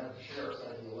 We have the sheriff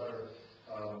sending a letter,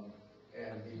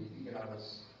 and the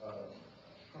economics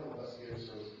criminal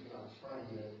investigators, so economics crime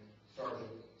unit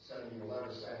sergeant sending you a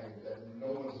letter saying that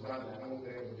no one's done that, no one's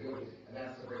been able to do it, and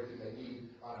that's the breakthrough they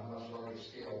need on a much larger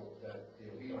scale that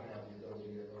we don't have the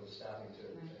ability or the staffing to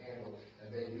handle,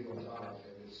 and they do on time.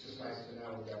 And it's just nice to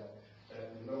know that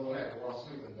in the middle of the night, we're all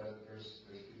sleeping, that there's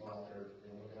people out there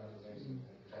looking out for things and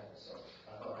protecting us. So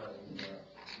I thought that would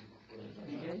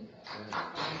be good.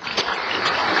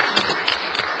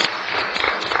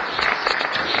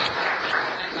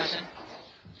 Question.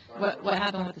 What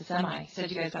happened with the semi?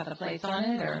 Said you guys got the plates on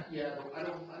it, or? Yeah, I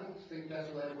don't think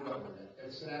that's what we're done with it.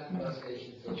 It's an active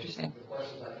investigation, so Interesting. the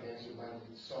questions I can answer might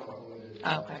be somewhat limited.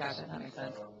 Oh, I gotcha. That makes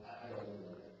sense. I don't really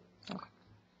know that.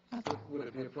 Okay. Would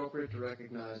it be appropriate to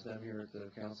recognize them here at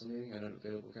the council meeting, at an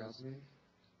available council meeting?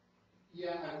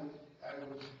 Yeah, I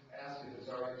would ask if it's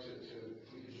all right if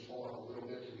we could just hold on a little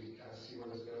bit till we kind of see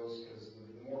where this goes, because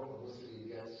the more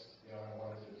publicity it gets, I don't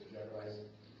want it to jeopardize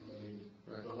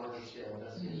the larger scale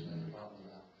investigation that we're talking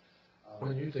about.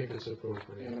 When you think it's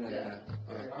appropriate. Yeah,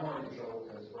 I'm already in trouble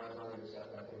because Brian's already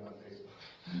accepted I put it on Facebook.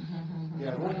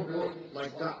 Yeah, really,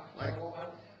 like that, I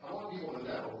want people to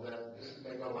know that this is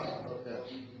going to go on, but that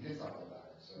we did something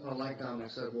about it. So. Well, like Don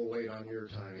like I said, we'll wait on your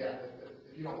time. Yeah,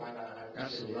 if you don't mind, I appreciate the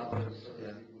Absolutely. opportunity, so Yeah.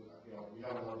 you know, we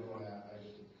don't know doing that, I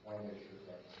just want to make sure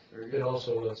that. Very It good.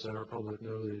 also lets our public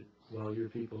know that while your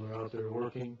people are out there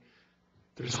working,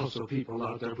 there's also people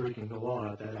out there breaking the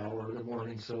law at that hour of the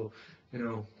morning, so,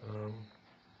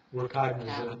 we're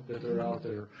cognizant that they're out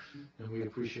there, and we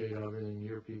appreciate everything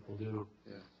your people do.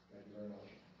 Thank you very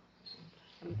much.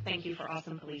 Thank you for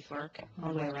awesome police work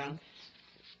all the way around.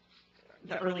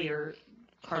 The earlier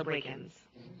car break-ins,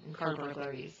 and car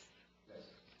burglaries,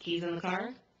 keys in the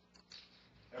car?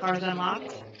 Cars unlocked?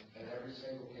 In every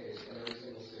single case, in every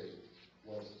single city,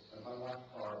 was an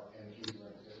unlocked car and keys in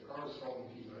it. If the car was stolen,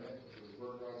 keys were in it, if it was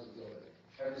burglarized, it was in it.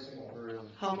 Every single one. Really?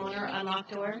 Homeowner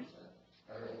unlocked door?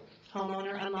 Everyone.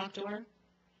 Homeowner unlocked door?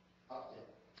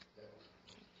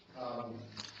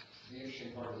 The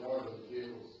interesting part is one of the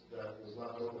vehicles that was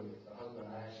left open, the husband, I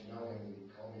actually know him, he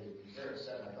called me, he was very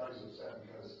upset, and I thought he was upset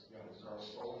because, his car was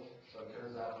stolen, but it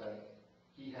turns out that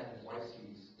he had his wife's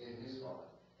keys in his car,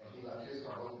 and he left his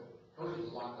car open. Hers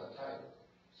was locked up tight,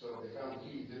 so they found the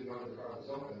key, didn't know the car was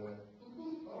open, and went,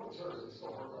 oh, it's hers, it's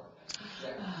still her car.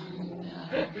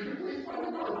 Yeah, please find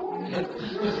the car. He said,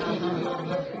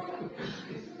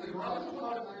 the garage is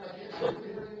locked, I can't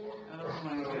hear anymore.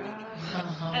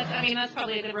 That's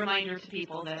probably a good reminder to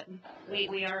people that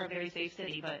we are a very safe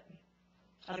city, but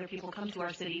other people come to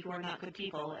our city who are not good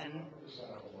people, and 100% of them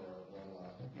were,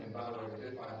 and by the way, we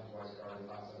did find his wife's car, and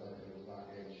found that it was not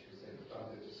damaged, because they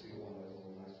dumped it to steal one of those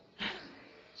little nice.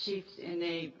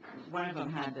 One of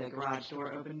them had the garage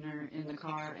door opener in the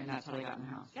car, and that's how they got in the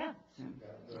house. yeah.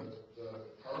 So, Yeah, the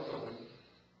car's open,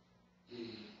 the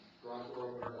garage door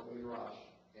opener opened the garage,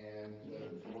 and the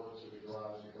door to the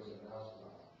garage that goes in the house was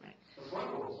not locked. Right. The front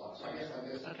door was locked, so I guess I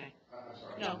missed. Okay. I'm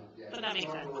sorry. No, Yeah, but that makes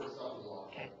The sense. front door itself was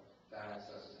locked, Okay. but that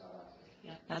access is how that's.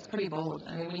 That's pretty bold.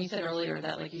 I mean, when you said earlier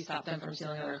that, like, you stopped them from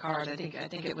stealing other cars, I think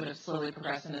it would have slowly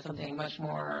progressed into something much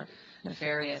more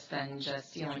nefarious than just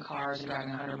stealing cars and driving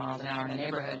 100 miles an hour in a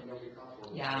neighborhood.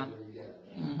 Yeah.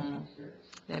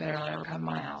 They better not ever come to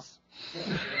my house.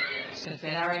 Just gonna say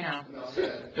that right now.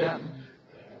 Yep.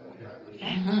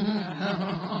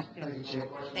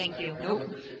 Thank you. Nope.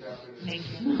 Thank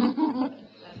you.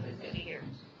 That's good to hear.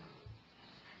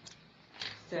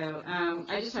 So,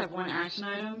 I just have one action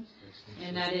item,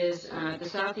 and that is, the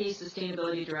Southeast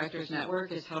Sustainability Directors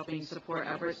Network is helping support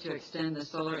efforts to extend the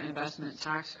solar investment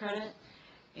tax credit.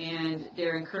 And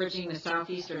they're encouraging the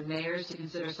southeastern mayors to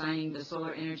consider signing the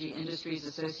Solar Energy Industries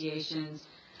Association's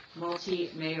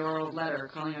multi-mayoral letter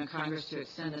calling on Congress to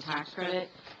extend the tax credit.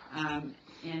 And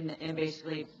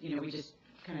basically, we just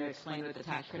kind of explained what the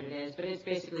tax credit is, but it's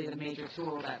basically the major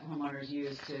tool that homeowners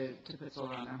use to put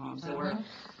solar on their homes. So we're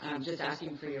just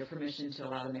asking for your permission to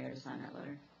allow the mayor to sign that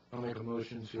letter. I'll make a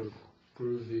motion to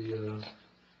approve the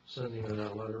sending of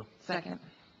that letter. Second.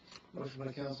 Motion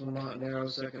by Councilman Montanaro,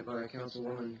 second by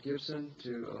Councilwoman Gibson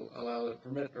to allow the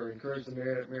permit or encourage the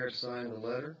mayor to sign the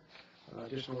letter.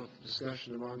 Additional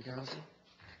discussion among council.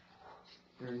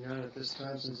 Hearing none at this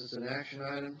time, since it's an action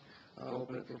item, I'll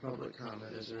open it for public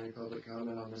comment. Is there any public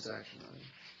comment on this action item?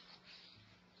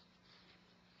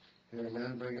 Hearing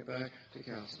none, bring it back to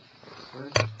council.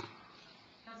 Lynn?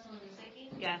 Councilwoman Zicky?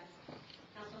 Yes.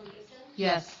 Councilwoman Gibson?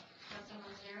 Yes. Councilwoman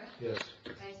Montanaro? Yes.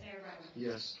 Vice Mayor Bryan?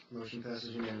 Yes, motion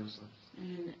passes unanimously.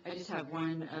 And I just have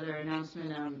one other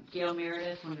announcement. Gail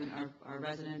Meredith, our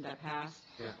resident that passed,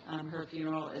 her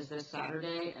funeral is this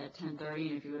Saturday at 10:30,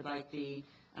 and if you would like the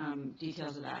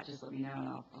details of that, just let me know, and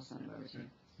I'll send it over to you.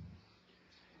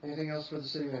 Anything else for the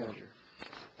city manager?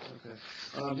 Okay.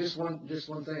 Just one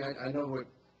thing. I know what,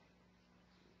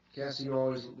 Cassie, you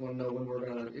always want to know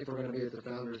if we're gonna be at the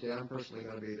Founder's Day. I'm personally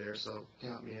gonna be there, so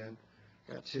count me in.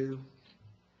 Got 2,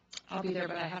 I'll be there,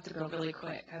 but I have to go really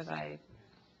quick, because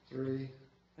 3.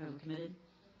 Committed?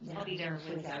 I'll be there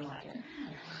with I that. like it.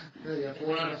 Hey,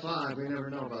 4 out of 5. We never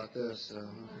know about this, so.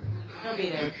 I'll be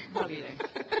there. I'll be there.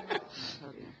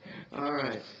 All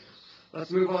right.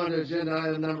 Let's move on to agenda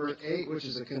item number 8, which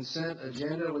is a consent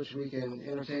agenda, which we can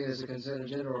entertain as a consent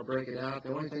agenda or break it out.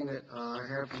 The only thing that I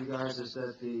have for you guys is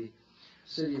that the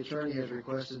city attorney has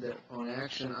requested that on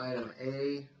action item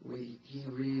A, he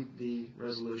read the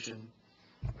resolution.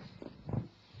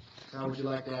 How would you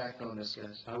like to act on this,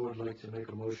 guys? I would like to make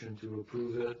a motion to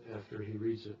approve it after he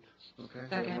reads it. Okay.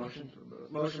 we have a Second.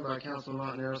 Motion by Councilman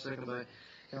Montanaro, second by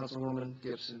Councilwoman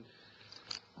Gibson.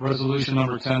 Resolution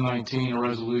number 1019, a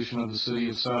resolution of the City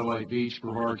of Satellite Beach,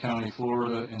 Brevard County,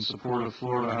 Florida, in support of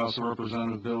Florida House of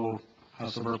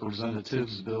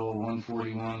Representatives Bill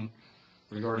 141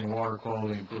 regarding water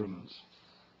quality improvements.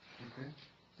 Okay.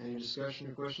 Any discussion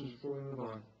or questions before we move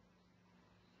on?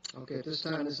 Okay, at this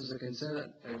time, this is a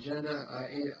consent agenda,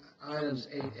 items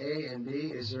 8A and B.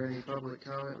 Is there any public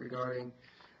comment regarding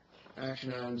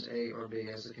action items A or B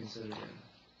as a consent agenda?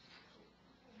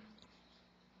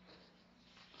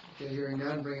 Okay, hearing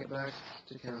none, bring it back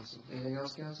to council. Anything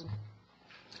else, council?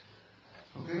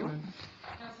 Okay. Councilwoman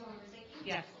Wozzicki?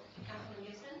 Yes. Councilwoman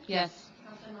Houston? Yes.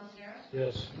 Councilman Montanaro?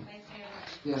 Yes. Vice Mayor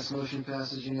Rodriguez? Yes, motion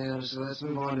passes unanimously. Let's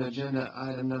move on to agenda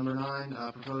item number 9,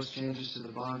 proposed changes to the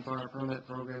bonfire permit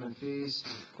program and fees.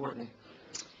 Courtney.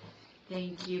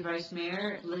 Thank you, Vice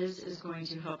Mayor. Liz is going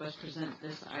to help us present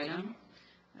this item.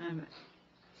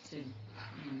 So,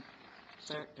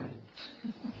 start. Go ahead.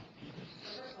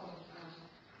 First of all,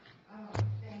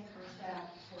 thanks for staff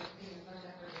for being so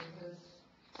effort in this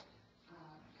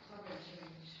program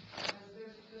change, because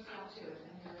there's a lot to it,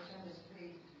 and your agenda is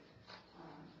pretty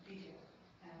detailed.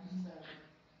 And so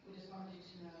we just wanted you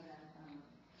to know that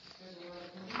there's a lot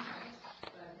of moving parts,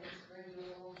 but it's very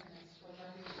doable, and it's what our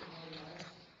people really like.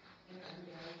 Every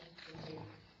day, they take,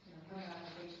 put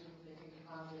applications, they take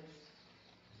deposits,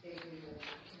 they do the,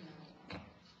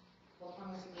 well,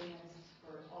 promise agreements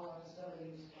for all our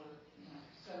facilities,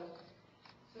 so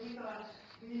we thought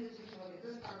we needed to look at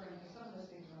this program because some of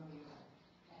those things are going to be right.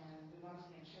 And we wanted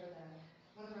to make sure that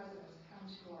when the residents come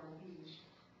to our beach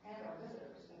and our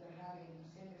visitors, that they're having the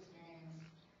same experience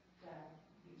that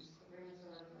these agreements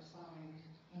are signed.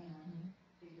 And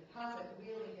the deposit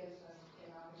really gives us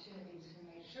an opportunity to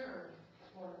make sure,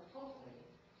 or hopefully,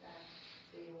 that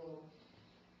they will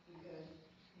be good,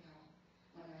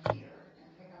 when they're here and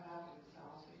pick up after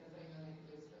themselves because they know they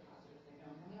can lose the deposit if they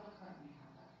don't. And we don't currently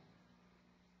have that.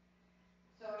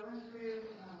 So I went through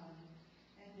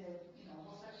and did, a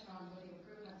whole section on what the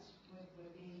improvements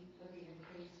would be with the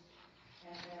increase,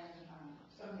 and then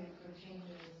some of the improved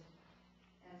changes.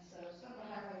 And so some of the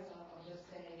highlights I'll just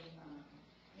say,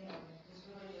 this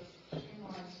really just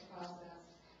streamlines the process.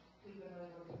 We've been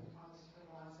really working on this for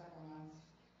the last several months.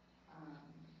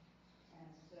 And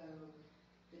so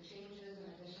the changes and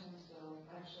additions will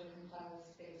actually comply with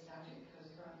state statute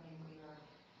because currently we are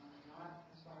not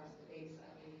as far as the dates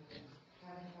that we've been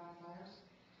having bonfires.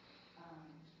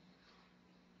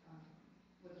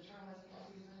 With the term listening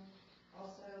season,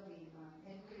 also the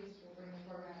increase will bring the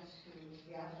program to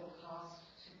the actual cost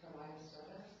to provide the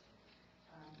service.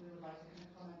 We would like to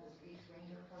implement the speed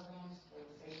ranger programs for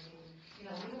the safety. We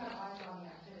have eyes on the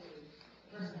activity. The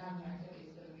person having the activity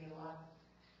is going to be a lot,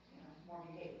 more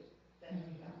behaved than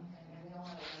we don't. And we all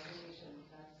have a regulation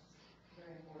that's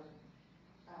very important.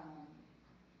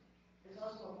 It's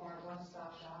also a more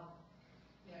one-stop shop.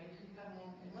 You can come in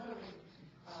and literally,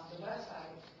 the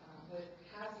website with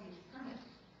CASI's permit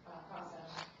process,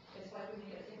 it's like when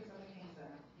you get tickets at the King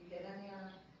Center. You get in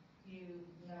there, you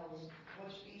know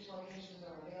which beach locations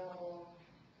are available,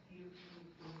 you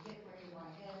hit where you want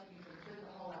to hit, you complete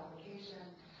the whole application,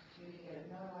 you can get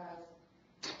it notarized,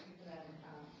 you can then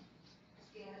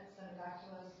scan it, send it back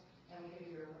to us, and we give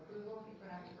you your approval, you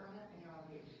print out your permit, and you're on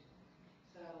the beach.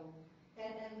 So,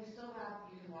 and we still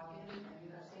have, you can walk in and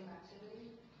do that same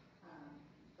activity,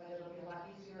 but it'll be a lot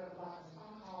easier, a lot less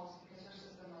phone calls, because our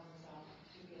system lends itself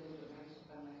to be a little bit more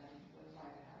user-friendly than with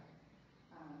Firehead.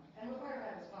 And with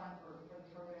Firehead is fine for the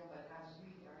program, but as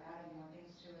we are adding more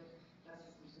things to it, that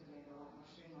system's going to make it a lot more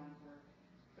streamlined for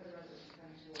the residents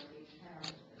coming to our beach and our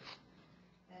visitors.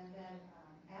 And then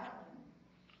Alan,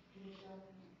 can you show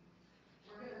me?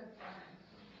 We're gonna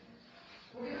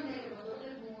make it a little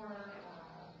bit more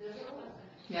visible.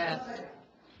 Yes.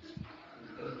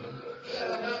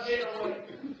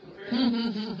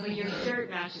 Well, your shirt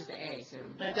matches the A, so.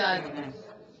 It does.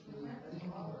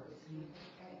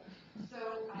 So,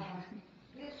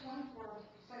 we have 24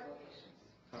 site locations,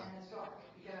 and it's dark.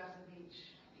 You get out to the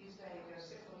beach, you say there's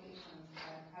 6 locations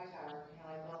at Hightower, and you're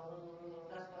like, well,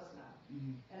 that's close enough.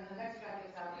 And then the next guy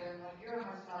gets out there and like, you're on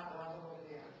my spot, but I'll go over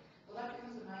there. Well, that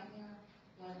becomes a nightmare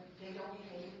when they don't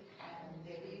behave and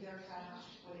they leave their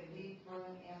trash, or they leave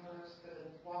burning embers for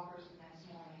the walkers the next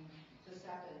morning to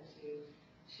step into,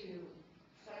 to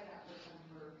cite that person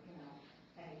for,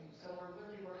 anything. So we're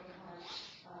really working hard.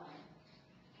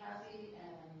 Cassie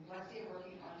and Lexi are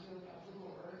working on doing a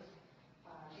Google Earth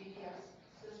GPS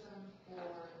system for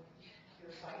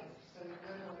your sites. So you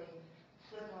literally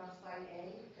click on site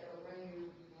A, it'll bring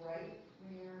you right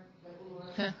near the Google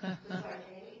Earth to site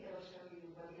A. It'll show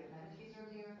you what the amenities are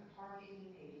near, the parking,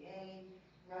 ADA,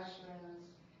 restrooms,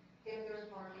 if there's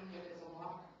parking, if there's a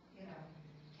walk,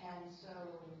 And so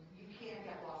you can't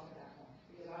get lost at that point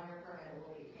because on your permit it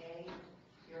will be A,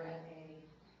 you're at A,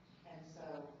 and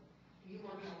so you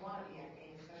are going to want to be at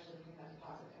A, especially if you have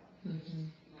deposit down.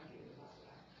 You want to get a deposit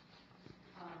down.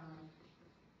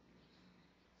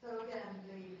 So again,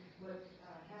 the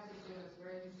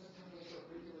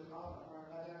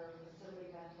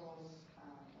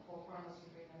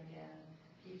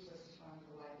keeps us from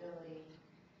the liability.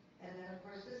 And then, of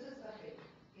course, this is a fee,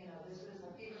 this is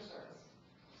a fee for service.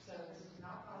 So this is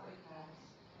not property tax.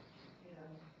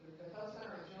 The folks that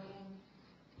are doing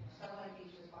Satellite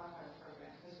Beach's bonfire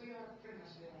program, because we are pretty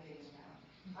much the only thing in town.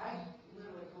 I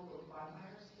literally Googled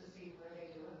bonfires to see where they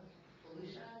do it,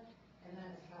 pollution, and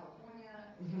then it's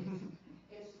California.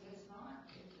 It's not,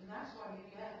 and that's why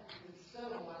it's so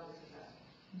wildly successful.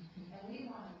 And we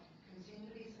want to continue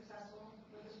to be successful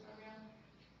with this program,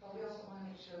 but we also want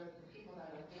to make sure the people that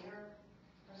are there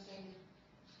are safe,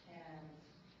 and,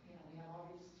 we have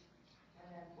all these, and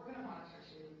then we're going to monitor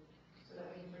too, so that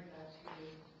we can bring that to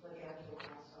you, look at what the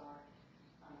costs are.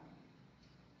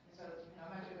 And so,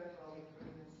 I'm not going to go through all the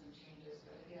improvements and changes,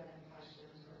 but if you have any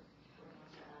questions or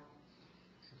want to add.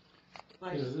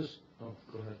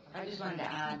 Go ahead. I just wanted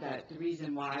to add that the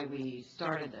reason why we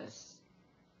started this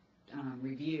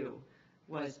review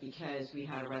was because we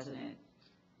had a resident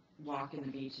walk in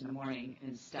the beach in the morning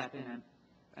and step in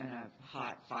a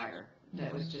hot fire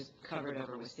that was just covered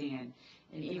over with sand.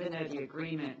 And even though the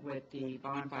agreement with the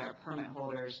bonfire permit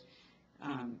holders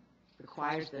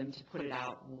requires them to put it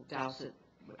out, douse it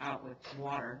out with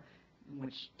water,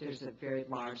 which there's a very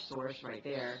large source right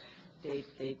there,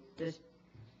 this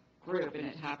group, and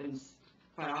it happens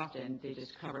quite often, they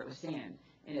just cover it with sand,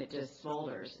 and it just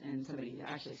smolders, and somebody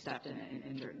actually stepped in it and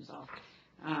injured himself.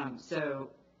 So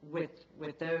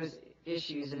with those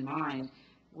issues in mind,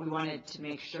 we wanted to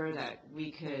make sure that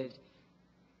we could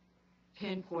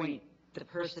pinpoint the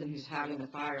person who's having the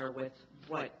fire with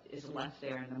what is left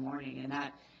there in the morning, and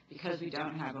that, because we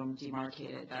don't have them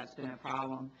demarcated, that's been a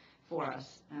problem for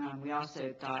us. We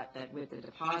also thought that with the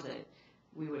deposit,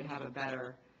 we would have a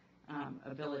better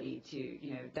ability to,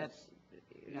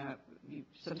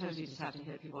 sometimes you just have to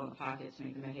hit people in the pocket to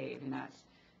make them behave, and that's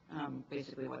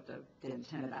basically what the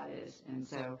intent of that is. And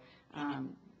so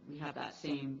we have that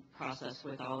same process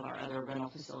with all of our other rental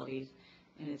facilities,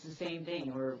 and it's the same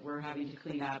thing. We're having to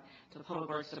clean up. The Public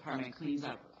Works Department cleans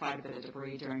up quite a bit of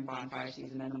debris during bonfire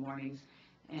season in the mornings,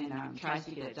 and tries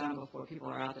to get it done before people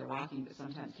are out there walking, but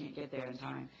sometimes can't get there in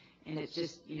time. And it's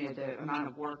just, the amount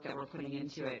of work that we're putting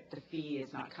into it, the fee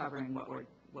is not covering what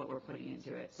we're putting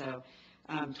into it. So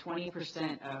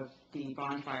 20% of the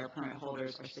bonfire permit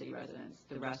holders are city residents,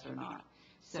 the rest are not.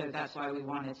 So that's why we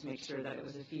wanted to make sure that it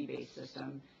was a fee-based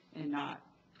system and not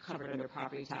covered under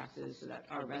property taxes, so that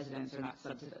our residents are not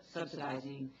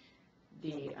subsidizing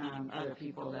the other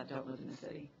people that don't live in the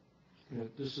city.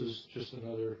 This is just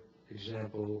another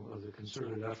example of the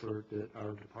concerted effort that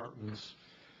our departments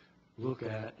look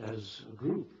at as a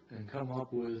group and come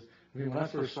up with. When I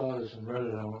first saw this and read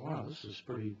it, I went, wow, this is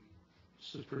pretty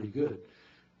good.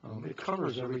 It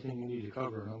covers everything you need to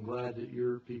cover, and I'm glad that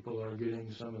your people are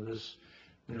getting some of this,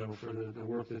 for the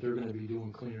work that they're going to be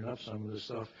doing, cleaning up some of this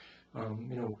stuff.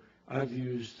 I've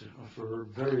used for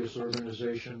various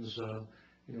organizations,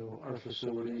 our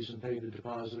facilities and paid the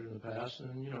deposit in the past,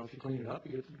 and, if you clean it up,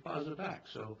 you get the deposit back.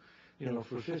 So,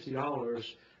 for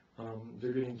 $50,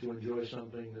 they're getting to enjoy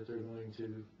something that they're going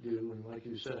to do, and like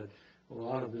you said, a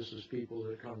lot of this is people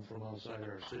that come from outside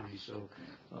our city, so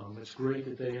it's great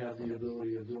that they have the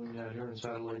ability of doing that here in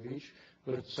Satellite Beach,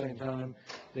 but at the same time,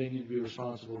 they need to be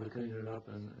responsible to clean it up,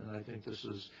 and I think this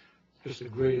is just a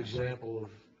great example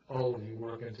of all of you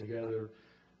working together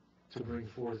to bring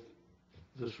forth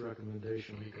this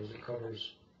recommendation, because it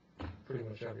covers pretty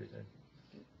much everything.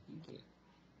 Thank you.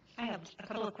 I have a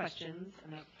couple of questions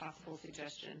and a possible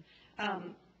suggestion. Are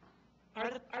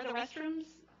the restrooms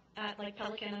at like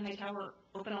Pelican and Hightower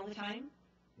open all the time?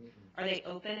 Are they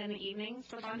open in the evenings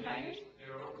for bonfires?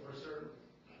 They're open for certain.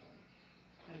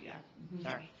 Oh, yeah,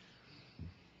 sorry.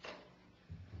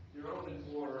 You're open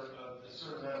for a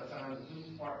certain amount of time. The police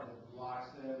department locks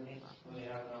them when they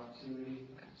have an opportunity.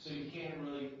 So you can't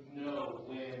really know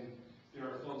when there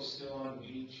are folks still on the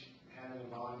beach having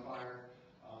a bonfire.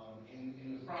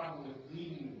 And the problem with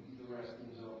leaving the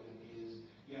restrooms open is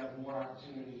you have more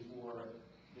opportunity for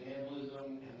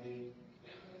vandalism, and they,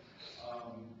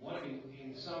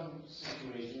 in some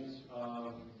situations,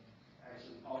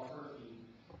 actually Paul Turkey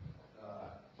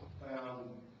found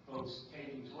folks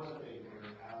taking toilet paper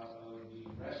out of the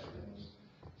restrooms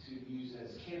to use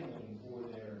as kindling for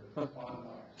their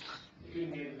bonfires. They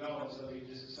couldn't get it going, so they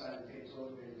just decided to take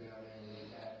toilet paper down there and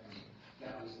like that, and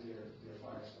that was their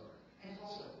fire starter. And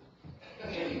also,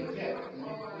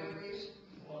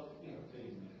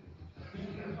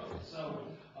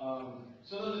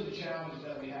 so those are the challenges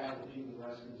that we have with leaving the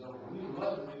restrooms open. We would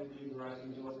love to leave the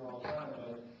restrooms open all the time,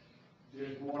 but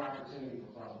there's more opportunity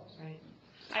for problems. Right.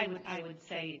 I would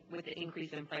say with the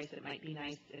increase in price, it might be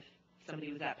nice if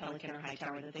somebody was at Pelican or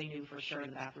Hightower that they knew for sure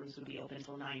the bathrooms would be open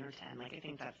until 9 or 10. Like, I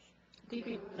think that's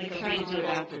We like a try to do it reasonable.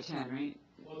 after 10, right?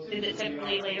 Is it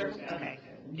typically later? Okay.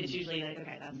 It's usually like,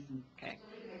 okay, that's, okay.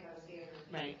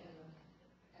 Right.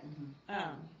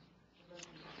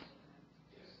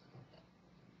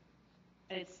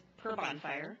 It's per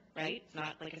bonfire, right? It's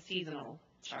not like a seasonal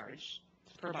charge.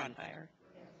 It's per bonfire,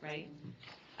 right?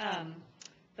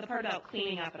 The part about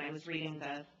cleaning up, and I was reading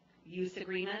the use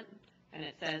agreement, and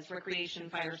it says recreation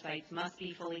fire sites must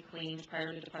be fully cleaned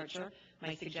prior to departure.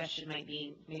 My suggestion might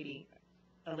be maybe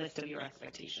a list of your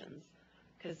expectations,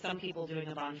 because some people doing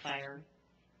a bonfire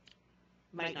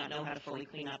might not know how to fully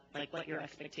clean up, like what your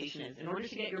expectation is. In order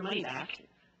to get your money back,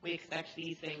 we expect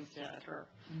these things to occur.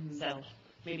 So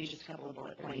maybe just a couple of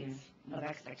bullet points of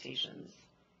expectations.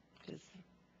 'Cause-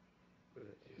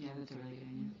 Yeah, that's a really good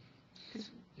idea.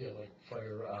 Yeah, like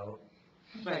fire out.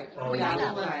 Right. Oh, We yeah.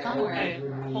 got that list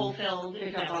somewhere. Hole filled.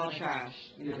 Pick up all trash,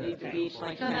 you know, leave the beach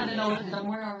like. Don't that know it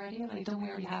somewhere already? Like, don't we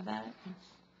already have that?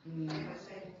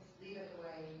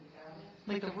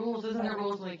 Like the rules, isn't there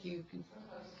rules like you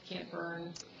can't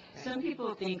burn? Some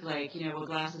people think like, you know, well,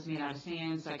 glass is made out of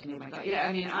sand, so I can make my glass. Yeah,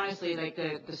 I mean, honestly, like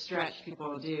the stretch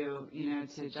people do, you know,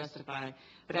 to justify.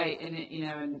 But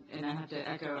and I have to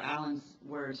echo Alan's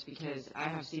words because I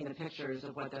have seen the pictures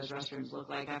of what those restrooms look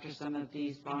like after some of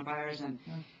these bonfires,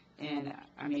 and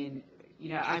I mean, you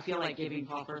know, I feel like giving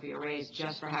Paul Murphy a raise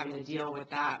just for having to deal with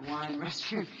that one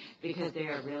restroom because they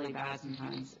are really bad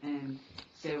sometimes. And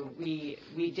so we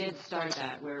did start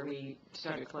that where we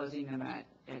started closing them at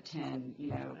 10, you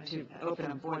know, to open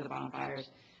them for the bonfires.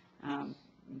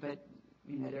 But,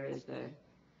 you know, there is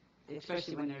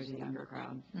especially when there's a younger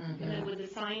crowd. And then would the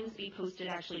signs be posted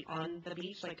actually on the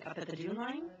beach, like up at the dune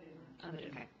line?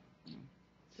 Okay.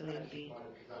 So they would be.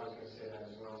 Because I was going to say that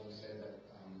as well, I was going to say that,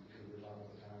 because we were talking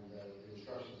about the time, the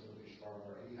instructions of the beach bar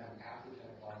are anytime after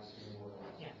 10 o'clock is going to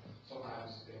work. Yeah.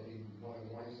 Sometimes it'll be 1 in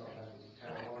the morning, sometimes it's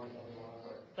 10 in the morning, something like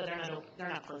that. But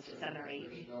they're not closed at 7 or 8.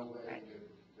 There's no way Right.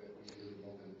 that we can leave them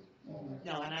open all night.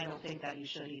 No, and I don't think that you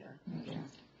should either.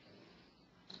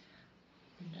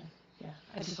 Yeah,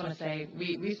 I just want to say,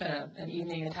 we spent an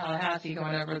evening in Tallahassee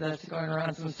going over this, going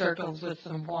around some circles with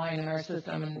some wine in our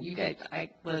system, and you guys,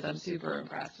 Liz, I'm super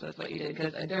impressed with what you did,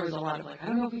 because there was a lot of like, I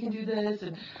don't know if we can do this,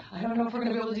 and I don't know if we're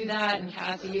going to be able to do that, and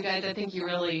Cassie, you guys, I think you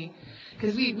really,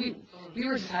 because we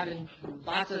were just having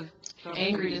lots of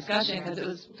angry discussion, because it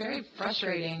was very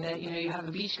frustrating that, you know, you have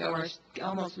a beachgoer,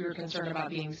 almost we were concerned about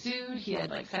being sued. He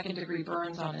had like 2nd-degree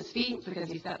burns on his feet because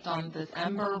he stepped on this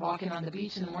ember walking on the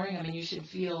beach in the morning. I mean, you should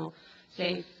feel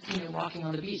safe, you know, walking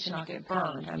on the beach and not get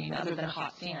burned. I mean, other than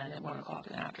hot sand at 1 o'clock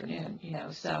in the afternoon, you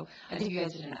know. So I think you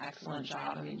guys did an excellent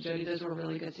job. I mean, Jody, those were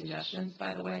really good suggestions,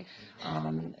 by the way.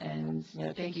 And, you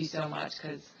know, thank you so much,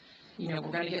 because, you know,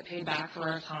 we're going to get paid back for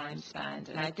our time spent.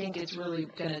 And I think it's really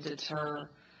going to deter,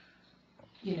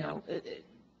 you know,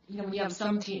 when you have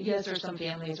yes, there's some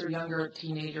families or younger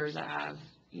teenagers that have,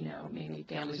 you know, maybe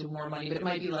families with more money, but it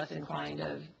might be less inclined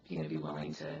to, you know, be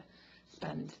willing to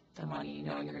spend the money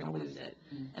knowing you're going to lose it.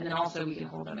 And then also we can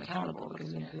hold them accountable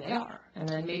because we know who they are. And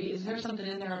then maybe, is there something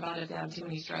in there about if they have too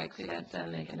many strikes against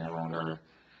them, they can no longer,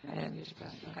 I didn't get your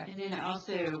question, okay. And then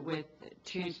also with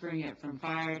transferring it from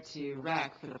fire to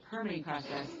rec for the permitting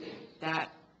process,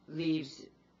 that leaves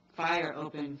fire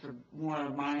open for more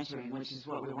monitoring, which is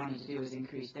what we wanted to do, is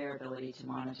increase their ability to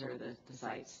monitor the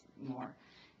sites more.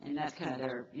 And that's kind of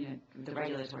their, you know, the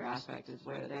regulatory aspect is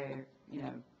where they're, you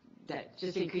know, that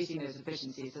just increasing those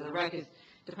efficiencies. So the rec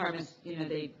departments, you know,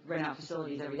 they rent out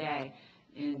facilities every day,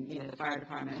 and, you know, the fire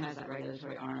department has that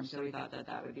regulatory arm, so we thought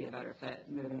that would be a better fit,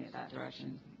 moving it that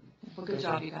direction. Well, good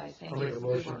job, you guys, thank you. I'll make a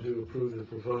motion to approve the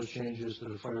proposed changes to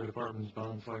the fire department's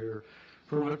bonfire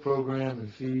permit program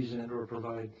and fees and/or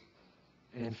provide,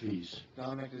 and fees.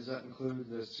 Dominic, does that include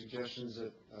the suggestions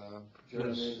that Jody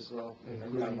Yes. made as well?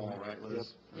 We got them all, right,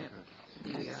 Liz? Yep.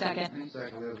 Okay. Second.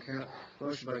 Second, we have a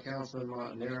motion by Councilman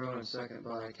Montanaro and second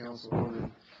by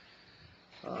Councilwoman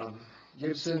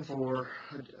Gibson for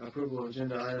approval of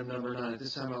agenda item number 9. At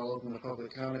this time, I'll open the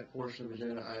public comment portion of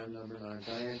agenda item number 9.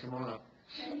 Diane, come on up.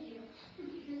 Thank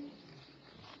you.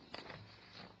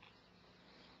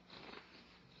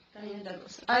 Diane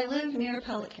Douglas. I live near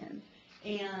Pelican,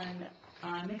 and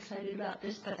I'm excited about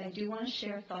this, but I do want to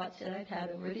share thoughts that I've had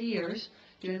over the years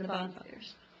during the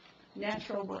bonfires.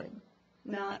 Natural wood,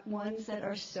 not ones that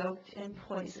are soaked in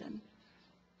poison.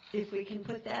 If we can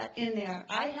put that in there,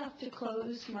 I have to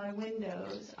close my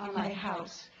windows on my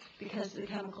house because the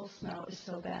chemical smell is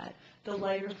so bad. The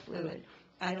lighter fluid.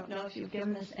 I don't know if you've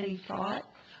given this any thought,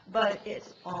 but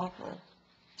it's awful,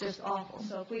 just awful.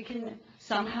 So if we can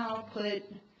somehow put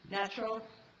natural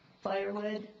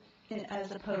firewood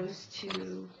as opposed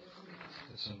to,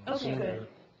 It's in- okay, good,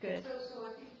 good. So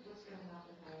I think what's going to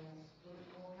happen then is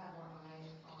we'll have our eyes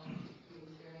on the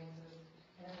experiences,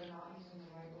 and if they're not using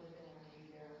the right wood, then it'll be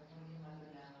there, and we can let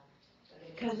them know that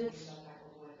they 'Cause can't it's- use that type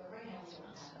of wood, but right now we don't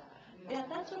have that. We don't Yeah, have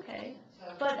that's that. okay.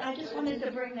 So- But I just wanted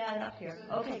to bring that up here.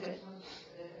 Okay, good.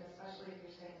 Especially if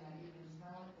you're saying that you can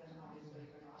smell it, then obviously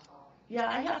you're not following.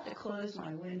 Yeah, I have to close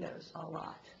my windows a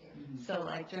lot. So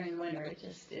like during winter, it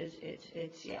just is,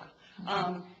 it's, yeah.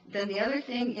 Then the other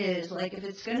thing is, like, if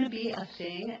it's gonna be a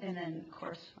thing, and then, of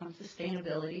course, on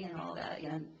sustainability and all that,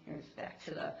 and here's back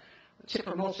to the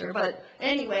chipper mulcher, but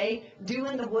anyway,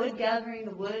 doing the wood, gathering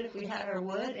the wood, if we had our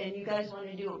wood, and you guys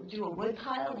wanna do a wood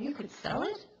pile, you could sell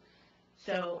it.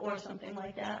 So, or something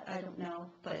like that, I don't know,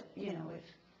 but, you know, if,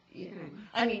 you know,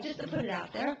 I mean, just to put it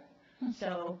out there.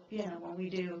 So, you know, when we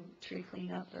do tree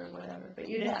cleanup or whatever, but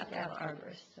you'd have to have an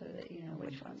arborist so that you know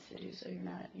which ones to do, so you're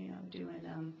not, you know, doing,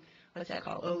 what's that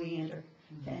called, oleander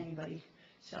to anybody.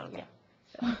 So, yeah.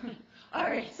 So, all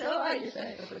right, so I just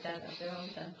had to put that out there all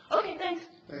the time. Okay, thanks.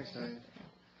 Thanks, Diane.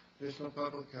 Additional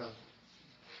public comment?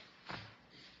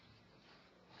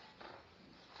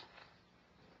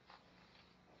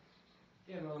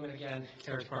 Dan Milliman again,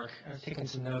 Carriage Park. I was taking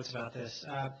some notes about this.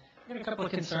 I've got a couple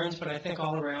of concerns, but I think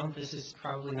all around, this is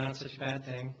probably not such a bad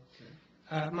thing.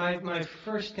 My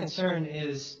first concern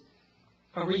is,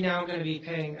 are we now going to be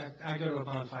paying, I go to a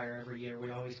bonfire every year.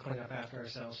 We always clean up after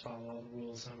ourselves, follow all the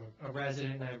rules. I'm a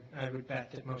resident, and I would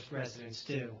bet that most residents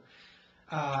do.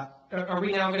 Are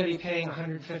we now going to be paying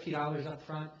 $150 up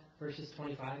front versus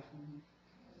 $25?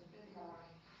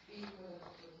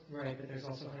 Right, but there's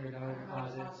also $100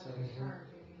 deposit, so.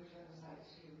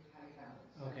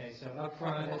 Okay, so up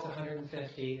front it's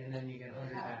 $150, and then you get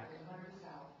 $100 back.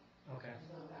 Okay.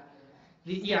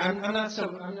 Yeah, I'm not so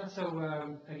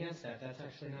against that. That's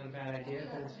actually not a bad idea. It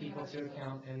holds people to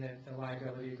account, and the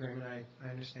liability agreement, I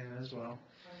understand that as well.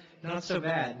 Not so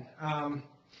bad.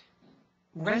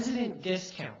 Resident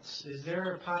discounts. Is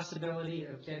there a possibility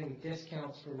of getting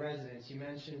discounts for residents? You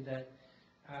mentioned that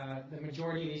the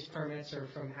majority of these permits are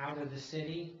from out of the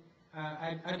city.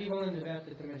 I'd be willing to bet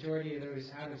that the majority of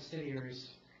those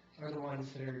out-of-cityers are the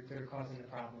ones that are causing the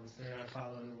problems. They're not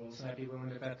following the rules. And I'd be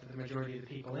willing to bet that the majority of the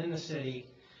people in the city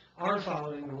are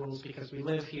following the rules because we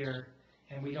live here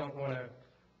and we don't want to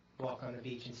walk on the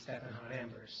beach and step in hot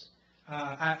embers.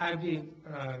 I'd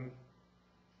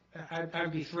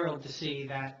be thrilled to see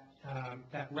that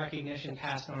recognition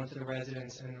passed on to the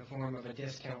residents in the form of a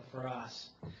discount for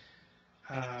us.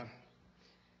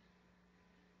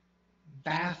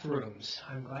 Bathrooms.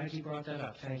 I'm glad you brought that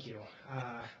up. Thank you.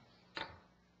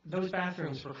 Those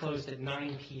bathrooms were closed at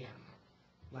 9 p.m.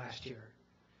 last year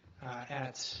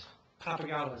at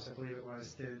Papagallos, I believe it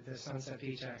was, the Sunset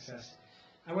Beach access.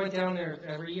 I went down there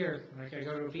every year, like I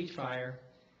go to a beach fire,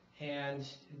 and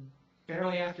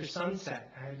barely after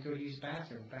sunset, I had to go use the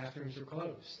bathroom. Bathrooms were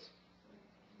closed.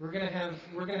 We're gonna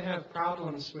have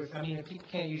problems with. I mean, if people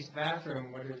can't use the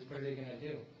bathroom, what are they gonna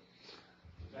do?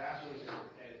 The bathrooms at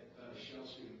Shell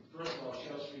Street. First of all,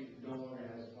 Shell Street no longer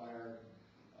has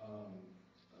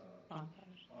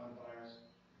bonfires,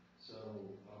 so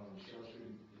Shell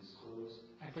Street is closed.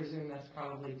 I presume that's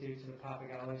probably due to the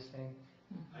Papagallos thing.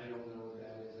 I don't know what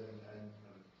that is, I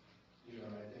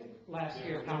think. Last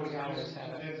year, Papagallos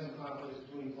had There's some conflicts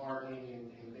between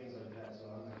parking and things like that, so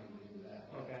I'm not going to get into that.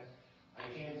 Okay. I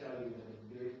can tell you that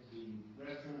the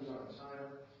restrooms are on a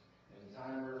timer, and the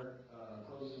timer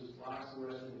locks the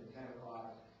restroom at 10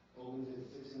 o'clock, opens at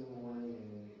 6 in the morning,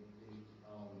 and it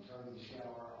turns the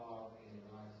shower off, and it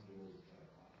locks the doors at 10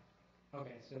 o'clock.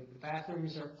 Okay, so the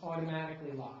bathrooms are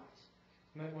automatically locked.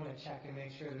 You might want to check and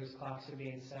make sure those clocks are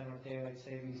being set on daylight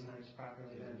savings times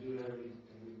properly then. We do it every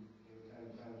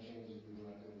time it changes, we go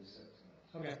out there and set it.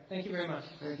 Okay, thank you very much.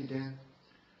 Thank you, Dan.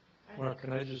 Mark,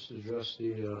 can I just address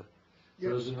the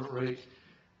resident rate?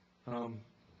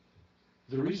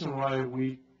 The reason why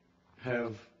we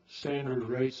have standard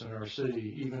rates in our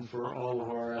city, even for all of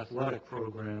our athletic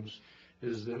programs,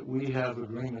 is that we have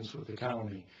agreements with the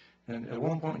county. And at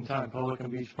one point in time, Pelican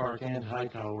Beach Park and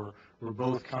Hightower were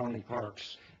both county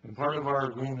parks. And part of our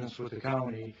agreements with the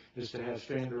county is to have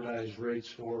standardized rates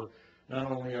for not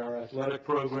only our athletic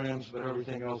programs, but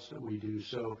everything else that we do.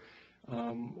 So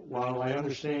while I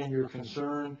understand your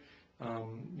concern,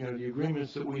 the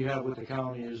agreements that we have with the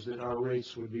county is that our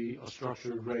rates would be a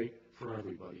structured rate for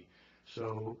everybody.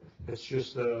 So it's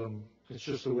just the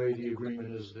way the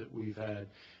agreement is that we've had.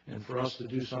 And for us to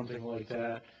do something like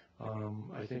that,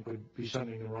 I think would be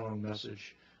sending the wrong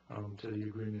message to the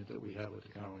agreement that we have with the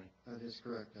county. That is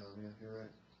correct, Alan, yeah, you're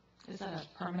right. Is that a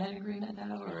permanent agreement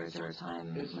though, or is there a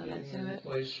time It's limit been to in it?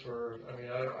 place for, I mean,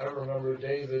 I remember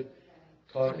David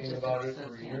talking about it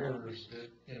for years, that,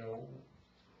 you know,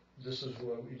 this is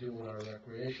what we do with our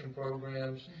recreation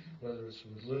programs, whether it's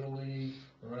with Little League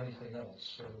or anything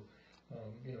else. So,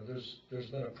 you know, there's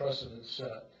been a precedent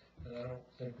set, and I don't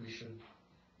think we should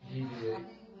deviate. I think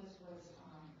this was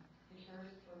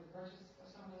inherited for the purchase of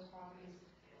some of those properties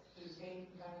through state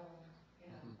and federal,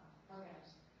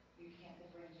 programs. You can't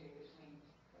differentiate between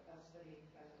a city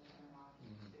residents and not.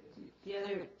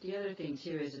 The other thing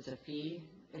too is it's a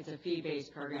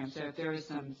fee-based program, so if there was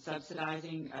some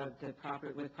subsidizing of the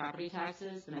with property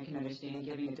taxes, then I can understand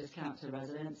giving a discount to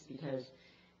residents because,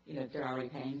 you know, they're already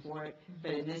paying for it.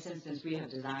 But in this instance, we have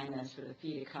designed this for the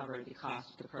fee to cover the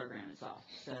cost of the program itself.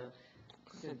 So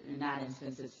in that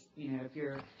instance, it's, you know, if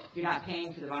you're not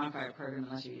paying for the bonfire program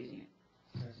unless you're using it.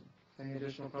 Okay. Any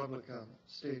additional public comment?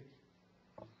 Steve?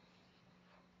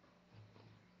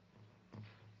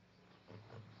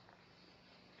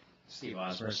 Steve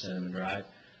Osmer, Cinnamon Drive.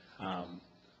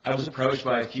 I was approached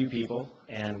by a few people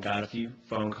and got a few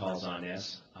phone calls on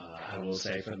this. I will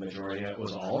say for the majority it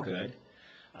was all good.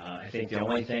 I think the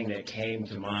only thing that came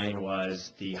to mind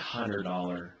was the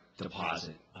 $100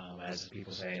 deposit. As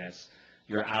people say, that's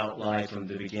your outlay from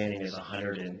the beginning is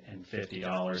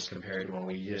 $150 compared to when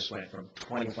we just went from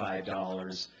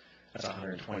 $25, that's a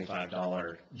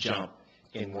 $125 jump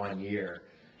in 1 year,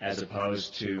 as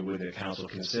opposed to, would the council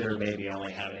consider maybe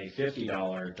only having a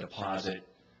 $50 deposit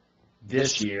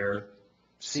this year,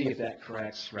 see if that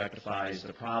rectifies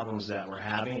the problems that we're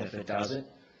having. If it doesn't,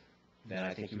 then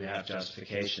I think you would have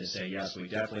justification to say, yes, we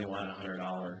definitely want a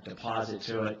 $100 deposit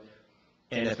to it.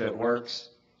 And if it works,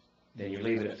 then you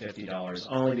leave it at $50,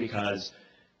 only because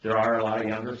there are a lot of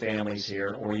younger families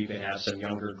here, or you can have some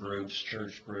younger groups,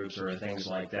 church groups, or things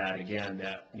like that, again,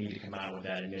 that need to come out with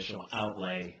that initial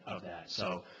outlay of that.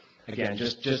 So, again,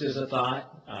 just as a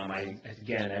thought,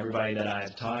 again, everybody that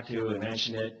I've talked to and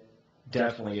mentioned it,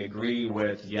 definitely agree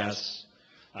with, yes,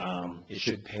 it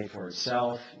should pay for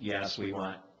itself. Yes, we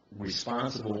want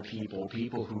responsible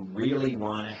people who really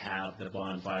want to have the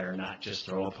bonfire, not just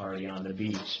throw a party on the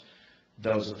beach.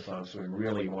 Those are the folks who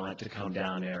really want to come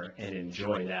down there and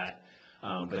enjoy that.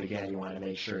 But again, you want to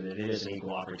make sure that it is an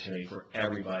equal opportunity for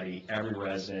everybody, every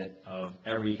resident of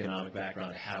every economic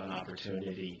background to have an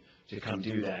opportunity to come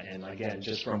do that. And again,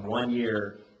 just from 1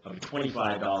 year of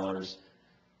 $25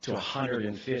 to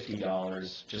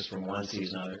 $150 just from one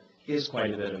season on it is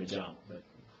quite a bit of a jump. But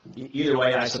either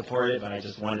way, I support it, but I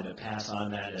just wanted to pass on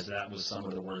that, as that was some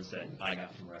of the words that I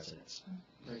got from residents.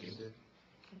 Thank you, Dave.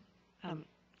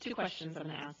 2 questions I'm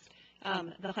going to ask.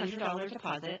 The $100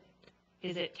 deposit,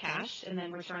 is it cashed and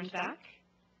then returned back?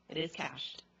 It is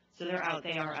cashed. So they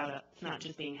are out, it's not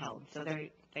just being held. So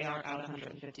they are out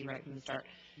 150 right from the start.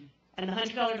 And the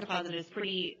 $100 deposit is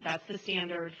that's the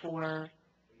standard for,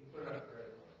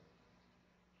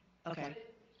 okay. But it'll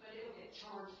get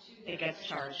charged to them. It gets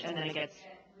charged, and then it gets,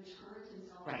 returned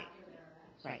until right, after their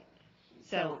event. right.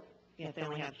 So, yeah, if they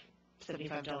only have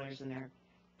 $75 in their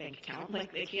bank account,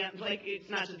 like, they can't, like, it's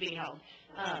not just being held.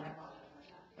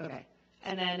 Okay.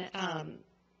 And then,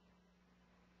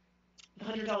 the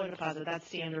 $100 deposit, that's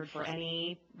standard for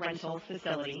any rental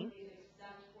facility.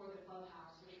 Except for the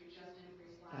clubhouse, which we just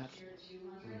increased last year to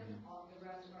 200. All the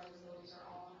rest of our facilities are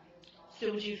all $100.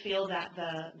 So would you feel that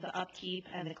the upkeep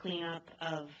and the cleanup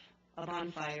of a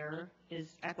bonfire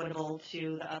is equitable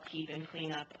to the upkeep and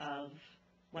cleanup of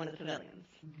one of the pavilions?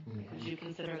 Would you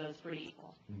consider those pretty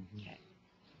equal? Okay.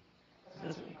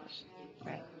 Those are my questions.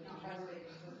 Right.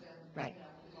 Right.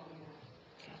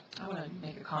 I want to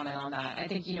make a comment on that. I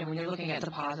think, when you're looking at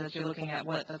deposits, you're looking at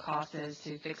what the cost is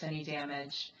to fix any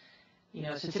damage.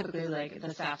 So typically, like,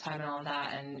 the staff time and all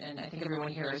that, and I think everyone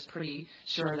here is pretty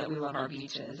sure that we love our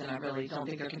beaches, and I really don't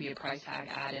think there can be a price tag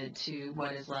added to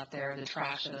what is left there, the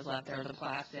trash that is left there, the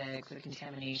plastics, the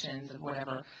contaminations of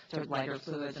whatever, sort of lighter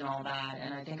fluids and all that,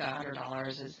 and I think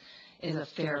 $100 is a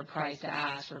fair price to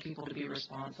ask for people to be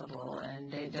responsible,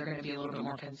 and they're going to be a little bit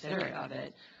more considerate of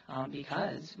it,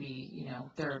 because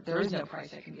there is no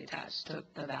price that can be attached to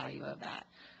the value of that.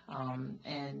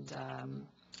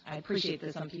 I appreciate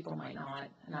that some people might not,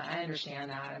 and I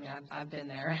understand that. I mean, I've been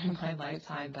there in my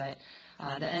lifetime, but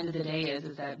the end of the day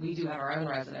is that we do have our own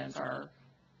residents are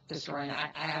destroying. I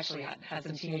actually had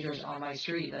some teenagers on my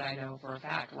street that I know for a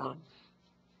fact were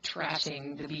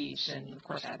trashing the beach, and of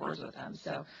course I had words with them.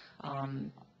 So, I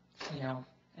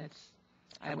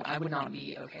would not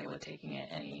be okay with taking it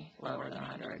any lower than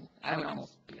 100. I would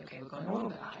almost be okay with going a little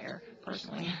bit higher,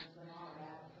 personally.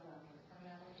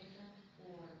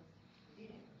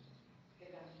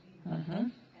 Mm-hmm.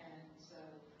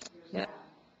 Yep.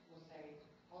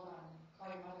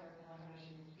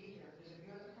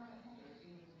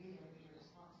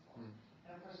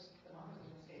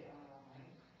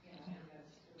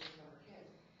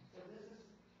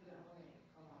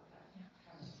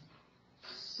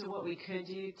 what we could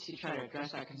do to try to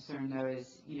address that concern though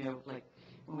is, like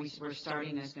when we're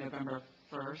starting this November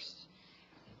 1st,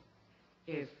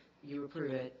 if you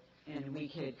approve it, and we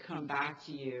could come back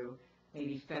to you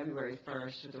maybe February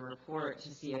 1st with a report to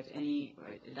see if any,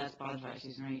 that's bonfire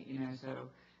season, right? So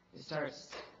it starts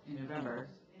in November.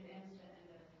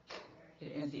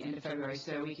 It ends the end of February,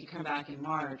 so we could come back in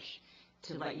March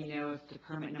to let you know if the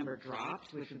permit number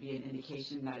dropped, which would be an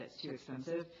indication that it's too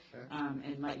expensive,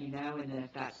 and let you know, and then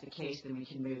if that's the case, then we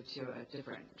can move to a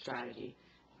different strategy.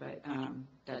 But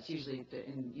that's usually,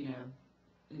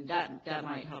 that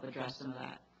might help address some of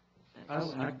that.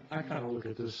 I kind of look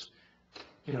at this,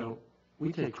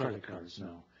 we take credit cards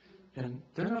now, and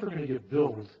they're never going to get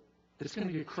billed. It's going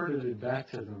to get credited back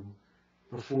to them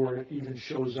before it even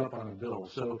shows up on a bill.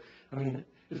 So, I mean,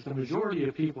 if the majority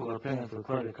of people are paying for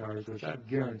credit cards, which I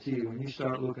guarantee you, when you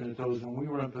start looking at those, when we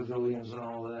run pavilions and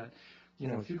all that,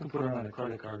 if you can put it on a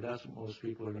credit card, that's what most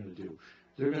people are going to do.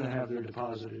 They're going to have their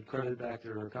deposited credit back to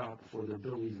their account before their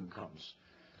bill even comes.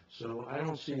 So I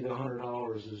don't see the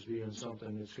 $100 as being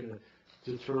something that's going to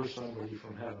deter somebody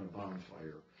from having a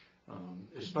bonfire,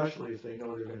 especially if they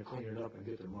know they're going to clean it up and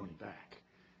get their money back.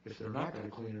 If they're not going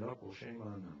to clean it up, well, shame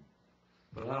on them.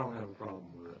 But I don't have a problem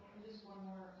with it. Just one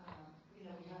more, we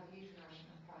have a huge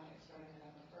nourishment project starting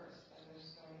November 1st, but they're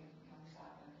starting on the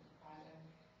Southland project,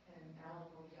 and Alan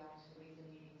will be out to lead the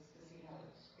meetings to see how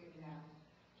it's creeping out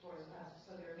towards us.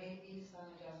 So there may be some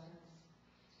adjustments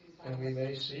to And we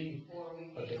may see or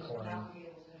we a may decline. not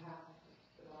be able to have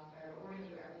the bonfire, but we're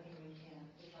going to do everything we can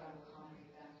to try to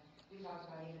accommodate them. We talked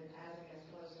about even as it gets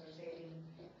closer, saving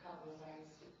a couple of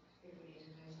sites if we need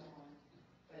to move someone,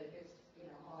 but it's,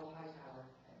 all high tower.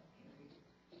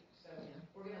 So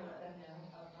we're going to let them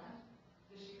know upfront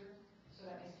this year, so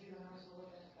that may skew the numbers a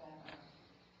little bit,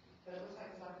 but it looks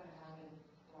like it's not going to happen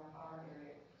for our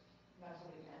area, not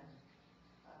till the end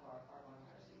of our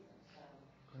bonfire season, so.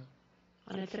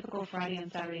 On a typical Friday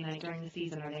and Saturday night during the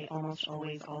season, are they almost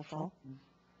always all full?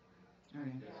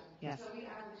 Yes. So we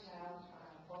averaged out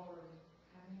over,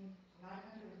 how many,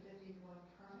 951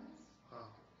 permits.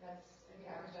 Wow. That's, we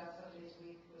averaged out 7 days a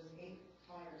week was 8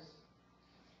 fires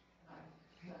nights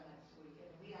a week.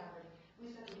 And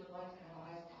we said we would like to have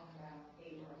eyes on around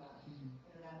 8 or 11.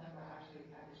 And that number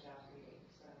actually averaged out to be 8.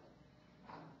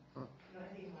 So,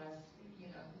 anything less,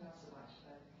 not so much,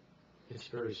 but.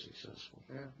 It's very successful.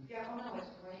 Yeah, oh no,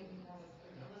 it's great,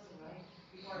 listen, right?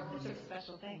 Before I It's a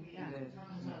special thing, yeah. It's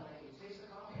the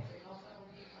comments, they call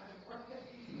someone,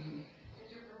 get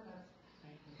your permits.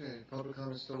 Okay, public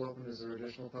comment still open. Is there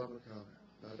additional public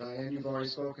comment? Diane, you've already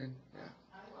spoken? Yeah.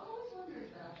 I've always wondered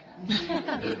about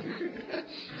that.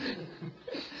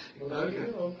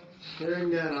 Okay. Hearing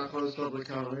none, I'll close public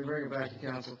comment. Let me bring it back to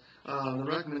council. The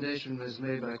recommendation was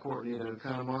made by Courtney to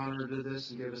kind of monitor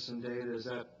this and give us some data. Is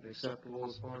that acceptable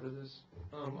as part of this?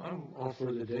 I'm all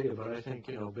for the data, but I think,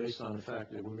 based on the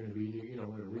fact that we're going to be, in a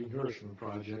re-nourishment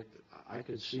project, I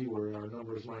could see where our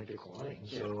numbers might decline.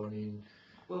 So, I mean,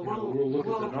 Well, we'll look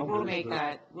at the numbers.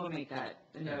 We'll make that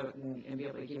a note and be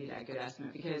able to give you that good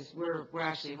estimate, because we're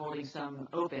actually holding some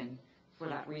open for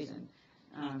that reason.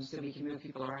 So we can move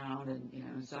people around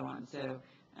and so on. So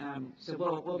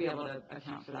we'll be able to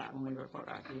account for that when we report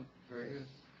back to you. Very good.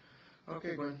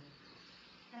 Okay, Gwen.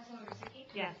 Councilwoman Rizicki?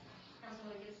 Yes.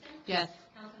 Councilwoman Houston? Yes.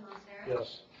 Councilman Montanaro?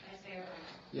 Yes. Vice Mayor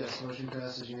Burns? Yes, motion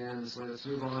passes unanimously. Let's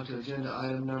move on to agenda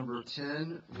item number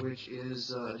 10, which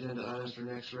is agenda items for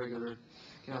next regular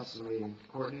council meeting.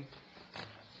 Courtney?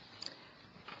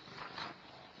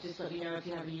 Just let me know if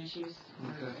you have any issues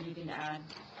or Okay. anything to add.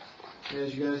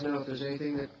 As you guys know, if there's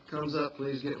anything that comes up,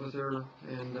 please get with her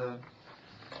and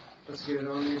let's get it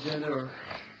on the agenda or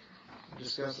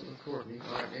discuss it with Courtney.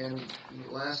 All right, and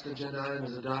the last agenda item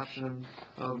is adoption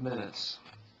of minutes.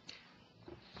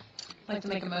 I'd like to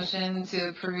make a motion to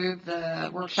approve the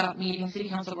workshop meeting, city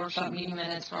council workshop meeting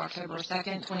minutes for October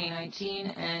 2nd, 2019,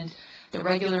 and the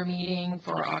regular meeting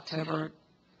for October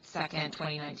 2nd,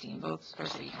 2019, both for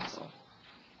city council.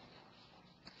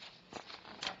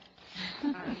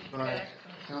 By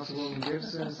Councilwoman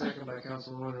Gibson, second by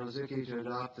Councilwoman Rozicki, to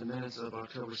adopt the minutes of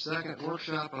October 2nd,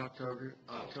 workshop, October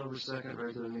 2nd,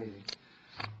 regular meeting.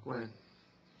 Gwen?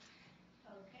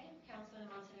 Okay, Councilman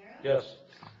Montanaro? Yes.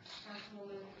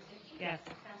 Councilwoman Rizicki? Yes.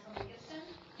 Councilwoman Gibson?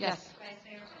 Yes. Vice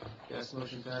Mayor Burns? Yes,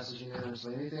 motion passes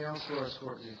unanimously. Anything else for us,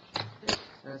 Courtney?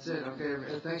 That's it.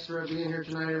 Okay, thanks for being here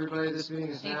tonight, everybody. This meeting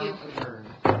is Thank now you. adjourned.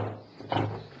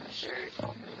 Sure.